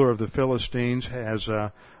ruler of the Philistines,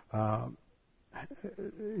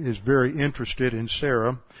 is very interested in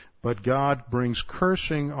Sarah, but God brings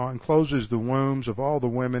cursing on, closes the wombs of all the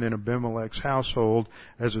women in Abimelech's household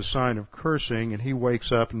as a sign of cursing, and he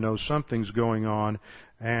wakes up and knows something's going on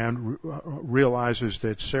and realizes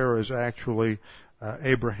that Sarah is actually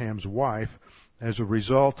Abraham's wife. As a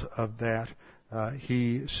result of that,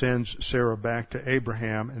 he sends Sarah back to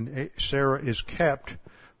Abraham, and Sarah is kept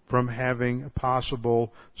from having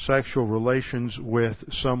possible sexual relations with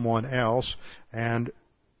someone else and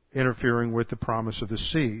interfering with the promise of the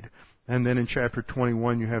seed. And then in chapter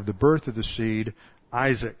 21 you have the birth of the seed,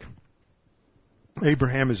 Isaac.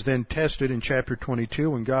 Abraham is then tested in chapter 22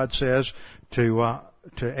 when God says to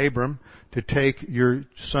Abram to take your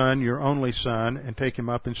son, your only son, and take him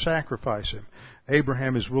up and sacrifice him.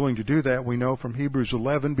 Abraham is willing to do that, we know from Hebrews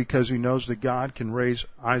 11, because he knows that God can raise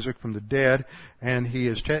Isaac from the dead, and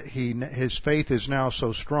his faith is now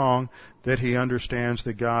so strong that he understands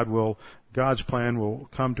that God will God's plan will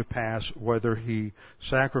come to pass whether he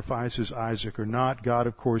sacrifices Isaac or not. God,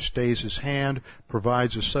 of course, stays his hand,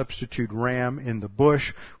 provides a substitute ram in the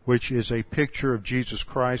bush, which is a picture of Jesus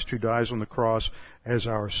Christ who dies on the cross as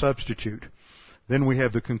our substitute. Then we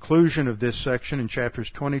have the conclusion of this section in chapters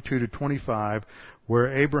 22 to 25, where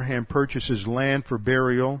Abraham purchases land for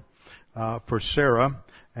burial for Sarah,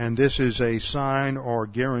 and this is a sign or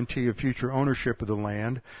guarantee of future ownership of the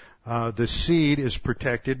land. The seed is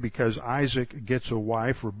protected because Isaac gets a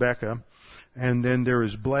wife, Rebekah, and then there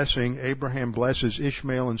is blessing. Abraham blesses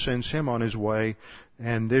Ishmael and sends him on his way,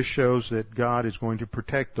 and this shows that God is going to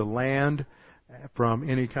protect the land from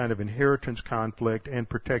any kind of inheritance conflict and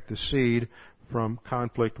protect the seed from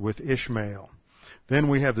conflict with Ishmael. Then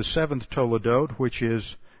we have the seventh Toledot, which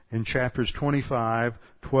is in chapters 25,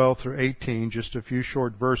 12 through 18, just a few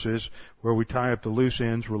short verses where we tie up the loose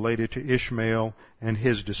ends related to Ishmael and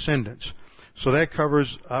his descendants. So that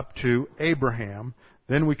covers up to Abraham.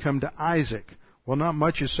 Then we come to Isaac. Well, not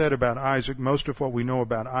much is said about Isaac. Most of what we know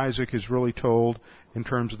about Isaac is really told in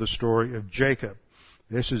terms of the story of Jacob.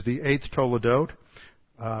 This is the eighth Toledot,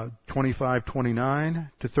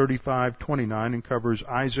 25:29 to 35:29, and covers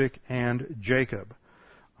Isaac and Jacob.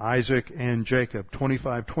 Isaac and Jacob,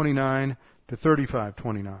 25:29 to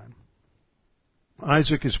 35:29.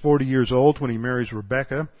 Isaac is 40 years old when he marries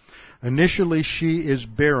Rebekah. Initially, she is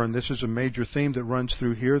barren. This is a major theme that runs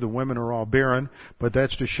through here. The women are all barren, but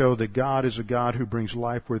that's to show that God is a God who brings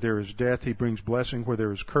life where there is death. He brings blessing where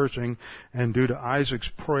there is cursing. And due to Isaac's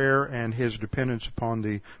prayer and his dependence upon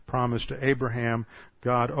the promise to Abraham,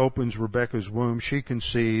 God opens Rebekah's womb. She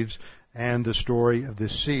conceives, and the story of the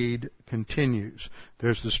seed continues.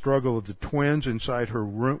 There's the struggle of the twins inside her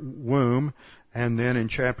womb, and then in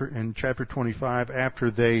chapter 25, after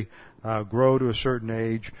they grow to a certain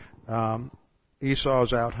age,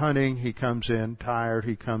 Esau's out hunting. He comes in tired.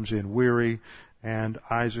 He comes in weary, and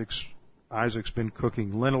Isaac's been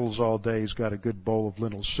cooking lentils all day. He's got a good bowl of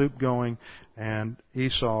lentil soup going, and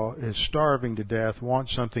Esau is starving to death,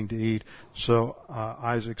 wants something to eat. So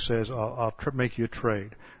Isaac says, "I'll make you a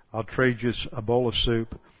trade. I'll trade you a bowl of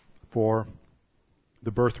soup for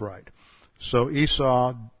the birthright." So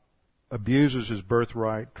Esau abuses his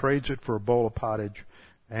birthright, trades it for a bowl of pottage,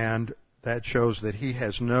 and that shows that he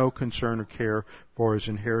has no concern or care for his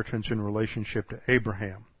inheritance in relationship to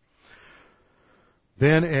Abraham.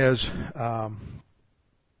 Then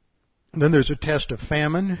there's a test of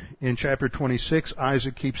famine. In chapter 26,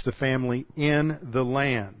 Isaac keeps the family in the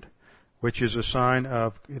land, which is a sign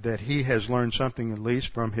of that he has learned something at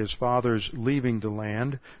least from his father's leaving the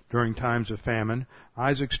land during times of famine.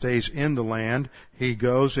 Isaac stays in the land. He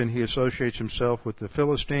goes and he associates himself with the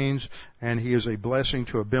Philistines, and he is a blessing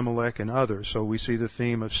to Abimelech and others. So we see the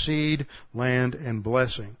theme of seed, land, and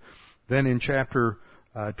blessing. Then in chapter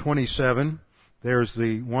 27, there's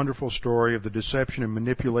the wonderful story of the deception and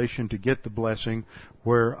manipulation to get the blessing,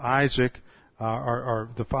 where Isaac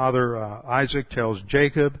tells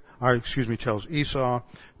tells Esau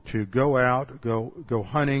to go out, go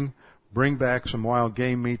hunting, bring back some wild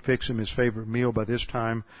game meat, fix him his favorite meal. By this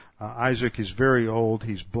time, Isaac is very old.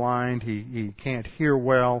 He's blind. He can't hear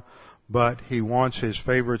well, but he wants his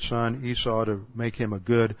favorite son, Esau, to make him a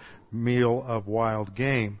good meal of wild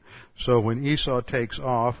game. So when Esau takes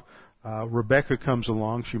off, Rebekah comes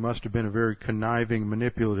along. She must have been a very conniving,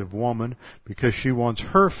 manipulative woman, because she wants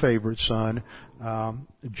her favorite son,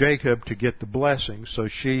 Jacob, to get the blessing. So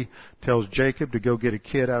she tells Jacob to go get a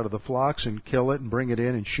kid out of the flocks and kill it and bring it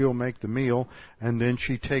in, and she'll make the meal. And then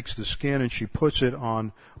she takes the skin and she puts it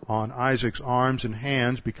on Isaac's arms and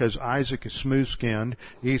hands, because Isaac is smooth-skinned.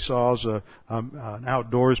 Esau's an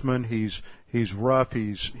outdoorsman. He's rough.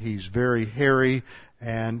 He's very hairy,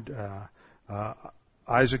 and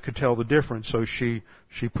Isaac could tell the difference. So she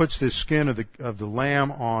puts this skin of the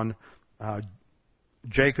lamb on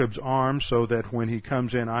Jacob's arm, so that when he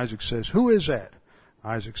comes in, Isaac says, "Who is that?"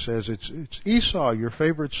 Isaac says, "It's Esau, your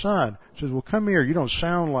favorite son." He says, "Well, come here. You don't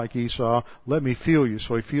sound like Esau. Let me feel you."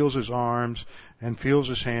 So he feels his arms and feels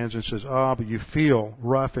his hands and says, "But you feel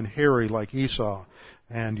rough and hairy like Esau."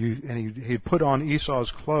 And he put on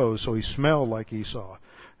Esau's clothes, so he smelled like Esau.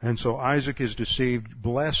 And so Isaac is deceived,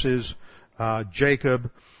 blesses Jacob,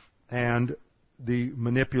 and the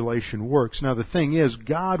manipulation works. Now the thing is,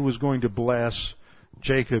 God was going to bless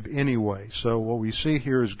Jacob anyway. So what we see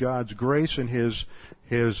here is God's grace and His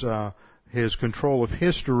control of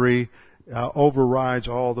history overrides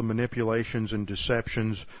all the manipulations and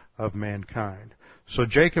deceptions of mankind. So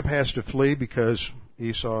Jacob has to flee because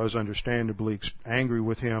Esau is understandably angry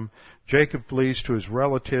with him. Jacob flees to his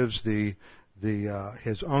relatives,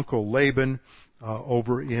 his uncle Laban,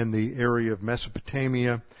 over in the area of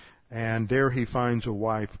Mesopotamia, and there he finds a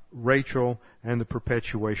wife, Rachel, and the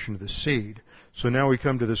perpetuation of the seed. So now we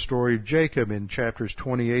come to the story of Jacob in chapters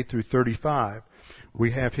 28 through 35.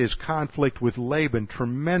 We have his conflict with Laban.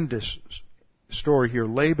 Tremendous story here.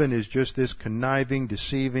 Laban is just this conniving,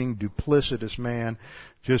 deceiving, duplicitous man.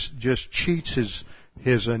 Just cheats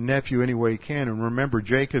his nephew any way he can. And remember,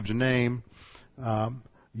 Jacob's name,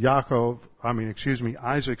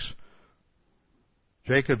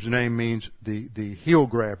 Jacob's name means the heel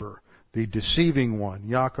grabber, the deceiving one,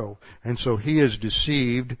 Yaakov. And so he is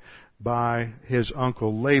deceived by his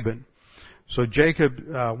uncle Laban. So Jacob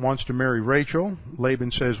wants to marry Rachel.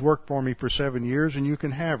 Laban says, work for me for 7 years and you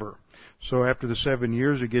can have her. So after the 7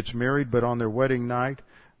 years he gets married, but on their wedding night,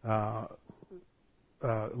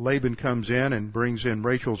 Laban comes in and brings in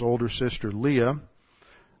Rachel's older sister Leah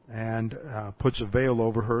and puts a veil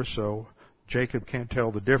over her so Jacob can't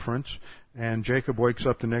tell the difference. And Jacob wakes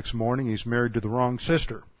up the next morning, he's married to the wrong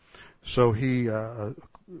sister. So he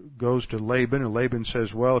goes to Laban, and Laban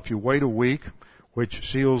says, well, if you wait a week, which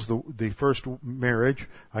seals the first marriage,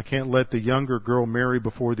 I can't let the younger girl marry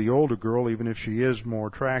before the older girl, even if she is more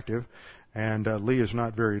attractive. And Leah's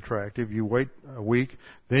not very attractive. You wait a week,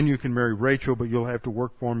 then you can marry Rachel, but you'll have to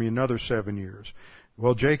work for me another 7 years.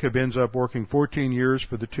 Well, Jacob ends up working 14 years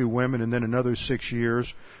for the two women and then another 6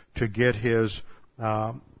 years to get his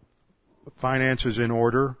finances in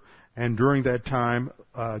order. And during that time,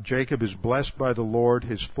 Jacob is blessed by the Lord.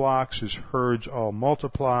 His flocks, his herds all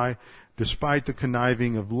multiply, despite the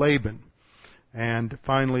conniving of Laban. And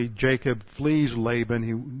finally, Jacob flees Laban.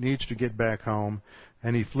 He needs to get back home.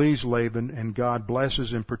 And he flees Laban, and God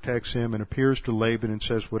blesses and protects him and appears to Laban and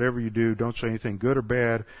says, whatever you do, don't say anything good or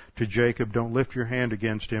bad to Jacob. Don't lift your hand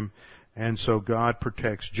against him. And so God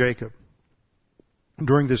protects Jacob.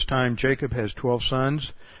 During this time, Jacob has 12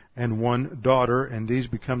 sons and 1 daughter, and these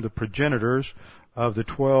become the progenitors of the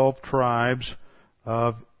 12 tribes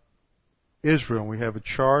of Israel. We have a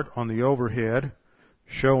chart on the overhead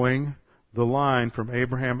showing the line from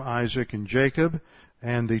Abraham, Isaac, and Jacob,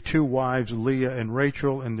 and the 2 wives, Leah and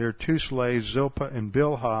Rachel, and their 2 slaves, Zilpah and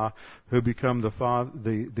Bilhah, who become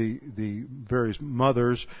the various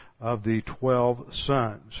mothers of the 12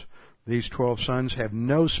 sons. These 12 sons have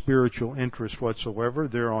no spiritual interest whatsoever.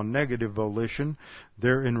 They're on negative volition.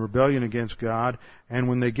 They're in rebellion against God. And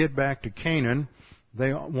when they get back to Canaan,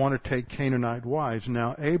 they want to take Canaanite wives.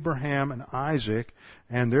 Now, Abraham and Isaac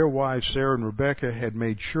and their wives, Sarah and Rebekah, had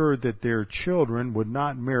made sure that their children would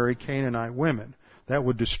not marry Canaanite women. That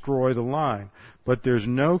would destroy the line. But there's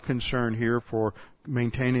no concern here for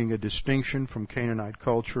maintaining a distinction from Canaanite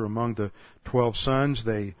culture among the 12 sons.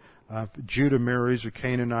 Judah marries a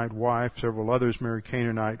Canaanite wife. Several others marry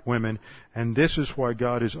Canaanite women. And this is why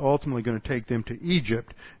God is ultimately going to take them to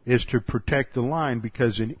Egypt, is to protect the line,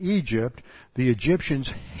 because in Egypt, the Egyptians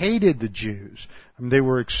hated the Jews. I mean, they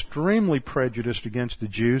were extremely prejudiced against the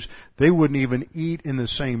Jews. They wouldn't even eat in the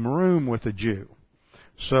same room with a Jew.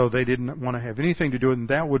 So they didn't want to have anything to do with it, and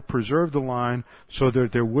that would preserve the line so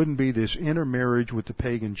that there wouldn't be this intermarriage with the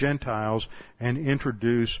pagan Gentiles and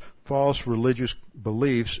introduce false religious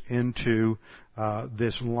beliefs into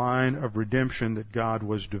this line of redemption that God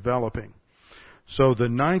was developing. So the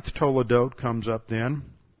 9th Toledot comes up then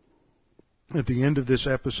at the end of this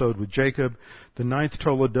episode with Jacob. The 9th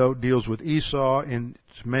Toledot deals with Esau, and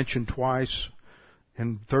it's mentioned twice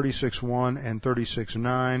in 36:1 and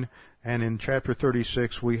 36:9. And in chapter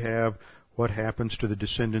 36, we have what happens to the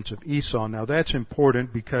descendants of Esau. Now, that's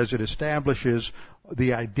important because it establishes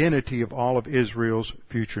the identity of all of Israel's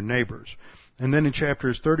future neighbors. And then in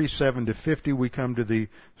chapters 37 to 50, we come to the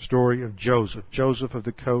story of Joseph, Joseph of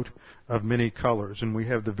the coat of many colors. And we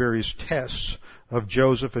have the various tests of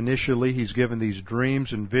Joseph. Initially, he's given these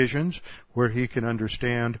dreams and visions where he can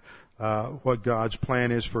understand what God's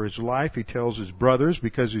plan is for his life. He tells his brothers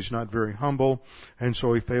because he's not very humble, and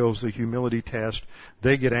so he fails the humility test.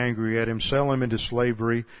 They get angry at him, sell him into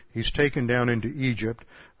slavery. He's taken down into Egypt.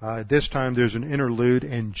 This time there's an interlude,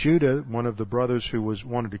 and Judah, one of the brothers who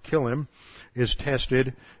wanted to kill him, is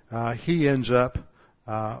tested. He ends up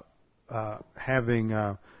having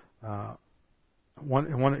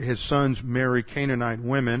one of his sons marry Canaanite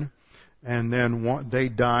women. And then they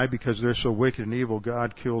die because they're so wicked and evil.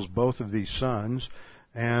 God kills both of these sons.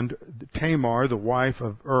 And Tamar, the wife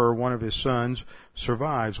of one of his sons,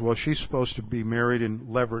 survives. Well, she's supposed to be married in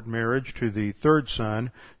levirate marriage to the 3rd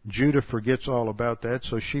son. Judah forgets all about that,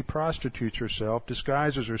 so she prostitutes herself,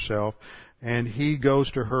 disguises herself, and he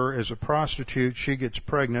goes to her as a prostitute. She gets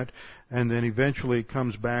pregnant, and then eventually it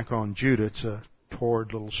comes back on Judah. It's a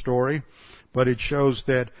torrid little story, but it shows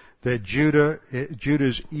that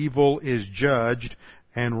Judah's evil is judged,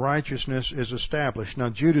 and righteousness is established. Now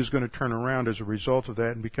Judah is going to turn around as a result of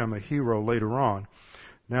that and become a hero later on.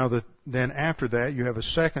 Now then after that you have a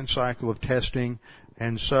second cycle of testing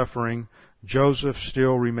and suffering. Joseph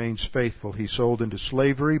still remains faithful. He's sold into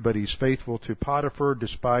slavery, but he's faithful to Potiphar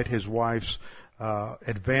despite his wife's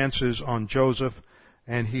advances on Joseph,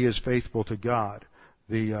 and he is faithful to God.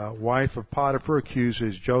 The wife of Potiphar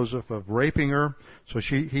accuses Joseph of raping her, so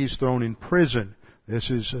he's thrown in prison. This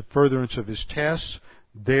is a furtherance of his tests.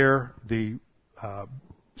 There, the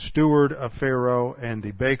steward of Pharaoh and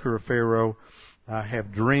the baker of Pharaoh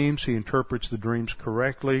have dreams. He interprets the dreams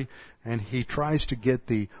correctly, and he tries to get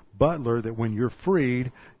the butler that when you're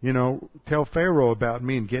freed, tell Pharaoh about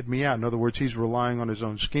me and get me out. In other words, he's relying on his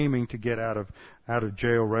own scheming to get out of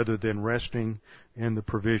jail rather than resting in the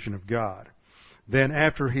provision of God. Then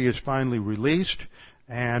after he is finally released,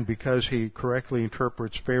 and because he correctly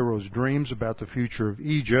interprets Pharaoh's dreams about the future of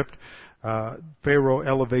Egypt, Pharaoh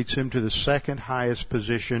elevates him to the second highest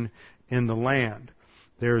position in the land.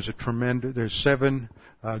 There's 7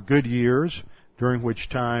 good years during which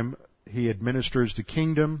time he administers the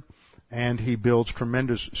kingdom and he builds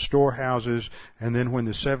tremendous storehouses. And then when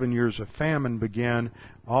the 7 years of famine begin,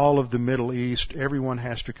 all of the Middle East, everyone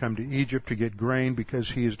has to come to Egypt to get grain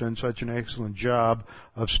because he has done such an excellent job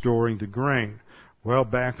of storing the grain. Well,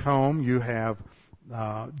 back home you have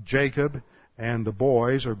Jacob, and the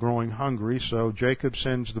boys are growing hungry, so Jacob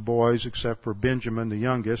sends the boys, except for Benjamin, the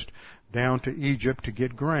youngest, down to Egypt to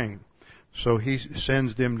get grain. So he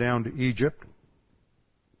sends them down to Egypt,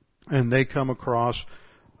 and they come across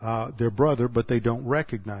their brother, but they don't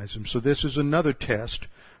recognize him. So this is another test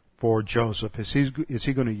for Joseph. Is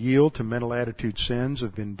he going to yield to mental attitude sins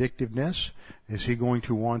of vindictiveness? Is he going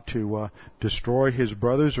to want to destroy his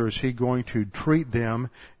brothers, or is he going to treat them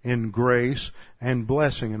in grace and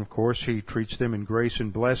blessing? And of course, he treats them in grace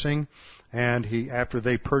and blessing. And after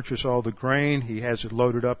they purchase all the grain, he has it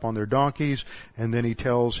loaded up on their donkeys, and then he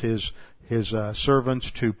tells his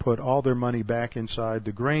servants to put all their money back inside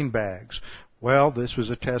the grain bags. Well, this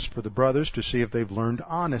was a test for the brothers to see if they've learned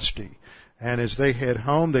honesty. And as they head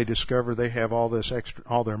home, they discover they have all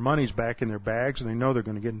their monies back in their bags, and they know they're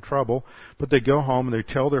going to get in trouble. But they go home and they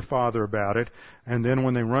tell their father about it. And then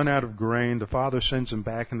when they run out of grain, the father sends them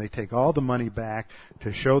back, and they take all the money back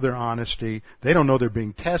to show their honesty. They don't know they're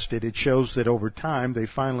being tested. It shows that over time they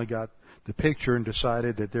finally got the picture and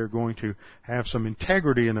decided that they're going to have some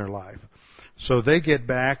integrity in their life. So they get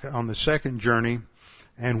back on the second journey,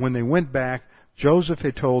 and when they went back, Joseph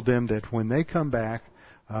had told them that when they come back,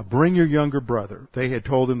 bring your younger brother. They had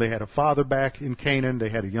told him they had a father back in Canaan, they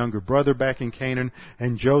had a younger brother back in Canaan,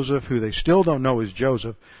 and Joseph, who they still don't know is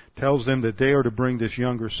Joseph, tells them that they are to bring this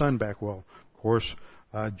younger son back. Well, of course,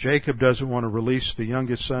 Jacob doesn't want to release the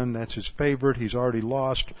youngest son. That's his favorite. He's already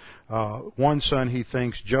lost one son he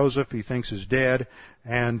thinks, Joseph, he thinks is dead,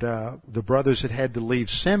 and the brothers had to leave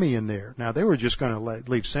Simeon there. Now, they were just going to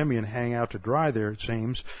leave Simeon hang out to dry there, it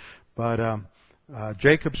seems, but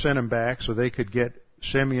Jacob sent him back so they could get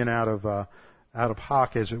Simeon out of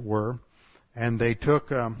hock, as it were, and they took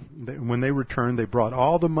when they returned, they brought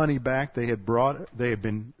all the money back that had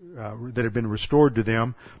been restored to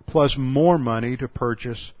them, plus more money to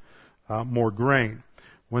purchase more grain.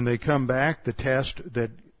 When they come back, the test that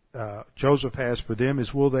Joseph has for them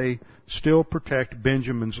is, will they still protect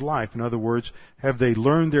Benjamin's life? In other words, have they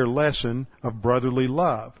learned their lesson of brotherly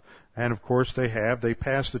love? And of course they have. They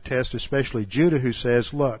passed the test, especially Judah, who says,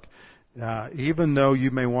 look, even though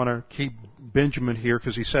you may want to keep Benjamin here,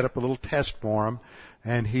 because he set up a little test for him,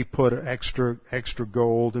 and he put extra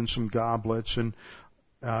gold and some goblets and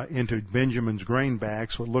into Benjamin's grain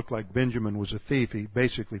bag, so it looked like Benjamin was a thief. He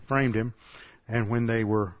basically framed him. And when they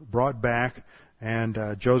were brought back, and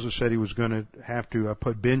Joseph said he was going to have to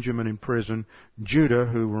put Benjamin in prison, Judah,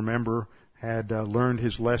 who, remember, had learned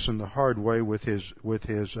his lesson the hard way with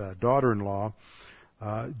his daughter-in-law,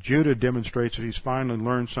 Judah demonstrates that he's finally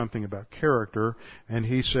learned something about character, and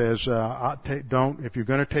he says, if you're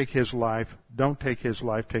going to take his life, don't take his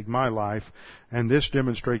life, take my life. And this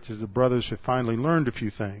demonstrates that the brothers have finally learned a few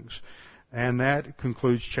things. And that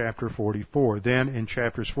concludes chapter 44. Then in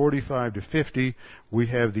chapters 45 to 50, we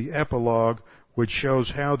have the epilogue, which shows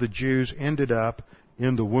how the Jews ended up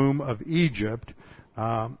in the womb of Egypt,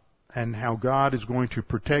 and how God is going to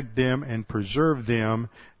protect them and preserve them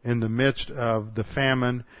in the midst of the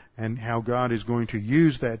famine, and how God is going to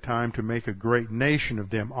use that time to make a great nation of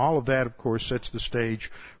them. All of that, of course, sets the stage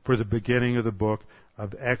for the beginning of the book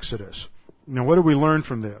of Exodus. Now, what do we learn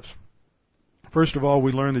from this? First of all,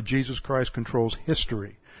 we learn that Jesus Christ controls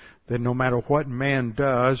history, that no matter what man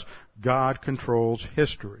does, God controls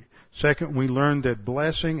history. Second, we learned that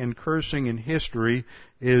blessing and cursing in history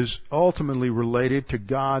is ultimately related to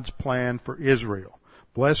God's plan for Israel.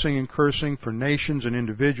 Blessing and cursing for nations and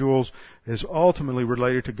individuals is ultimately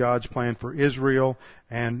related to God's plan for Israel.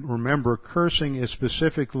 And remember, cursing is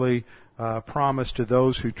specifically promised to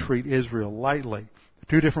those who treat Israel lightly.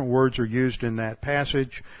 Two different words are used in that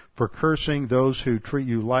passage. For cursing, those who treat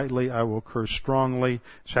you lightly, I will curse strongly.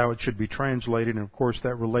 It's how it should be translated. And of course,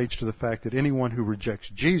 that relates to the fact that anyone who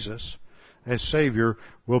rejects Jesus as Savior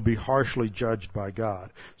will be harshly judged by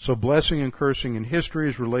God. So blessing and cursing in history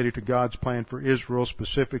is related to God's plan for Israel,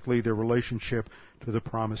 specifically their relationship to the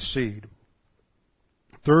promised seed.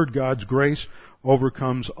 Third, God's grace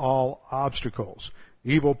overcomes all obstacles.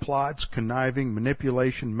 Evil plots, conniving,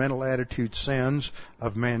 manipulation, mental attitude, sins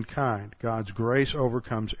of mankind. God's grace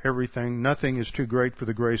overcomes everything. Nothing is too great for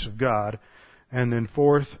the grace of God. And then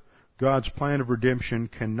fourth, God's plan of redemption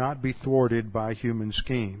cannot be thwarted by human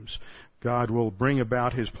schemes. God will bring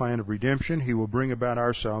about His plan of redemption. He will bring about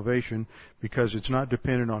our salvation because it's not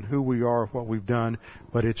dependent on who we are or what we've done,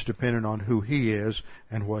 but it's dependent on who He is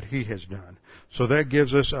and what He has done. So that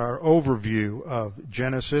gives us our overview of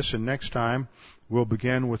Genesis, and next time we'll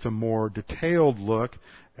begin with a more detailed look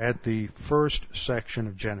at the first section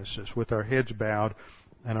of Genesis with our heads bowed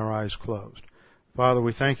and our eyes closed. Father,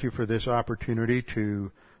 we thank You for this opportunity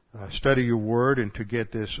to study Your Word and to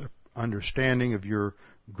get this understanding of Your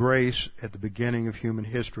grace at the beginning of human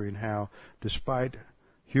history, and how despite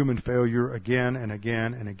human failure again and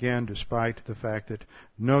again and again, despite the fact that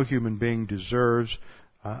no human being deserves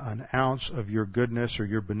an ounce of Your goodness or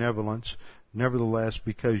Your benevolence, nevertheless,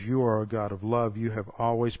 because You are a God of love, You have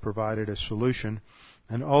always provided a solution,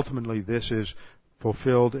 and ultimately this is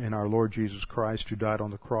fulfilled in our Lord Jesus Christ, who died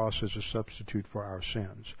on the cross as a substitute for our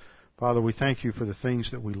sins. Father, we thank You for the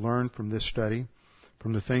things that we learned from this study,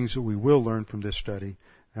 from the things that we will learn from this study,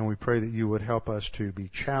 and we pray that You would help us to be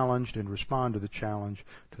challenged and respond to the challenge,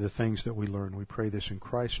 to the things that we learn. We pray this in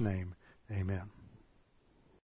Christ's name. Amen.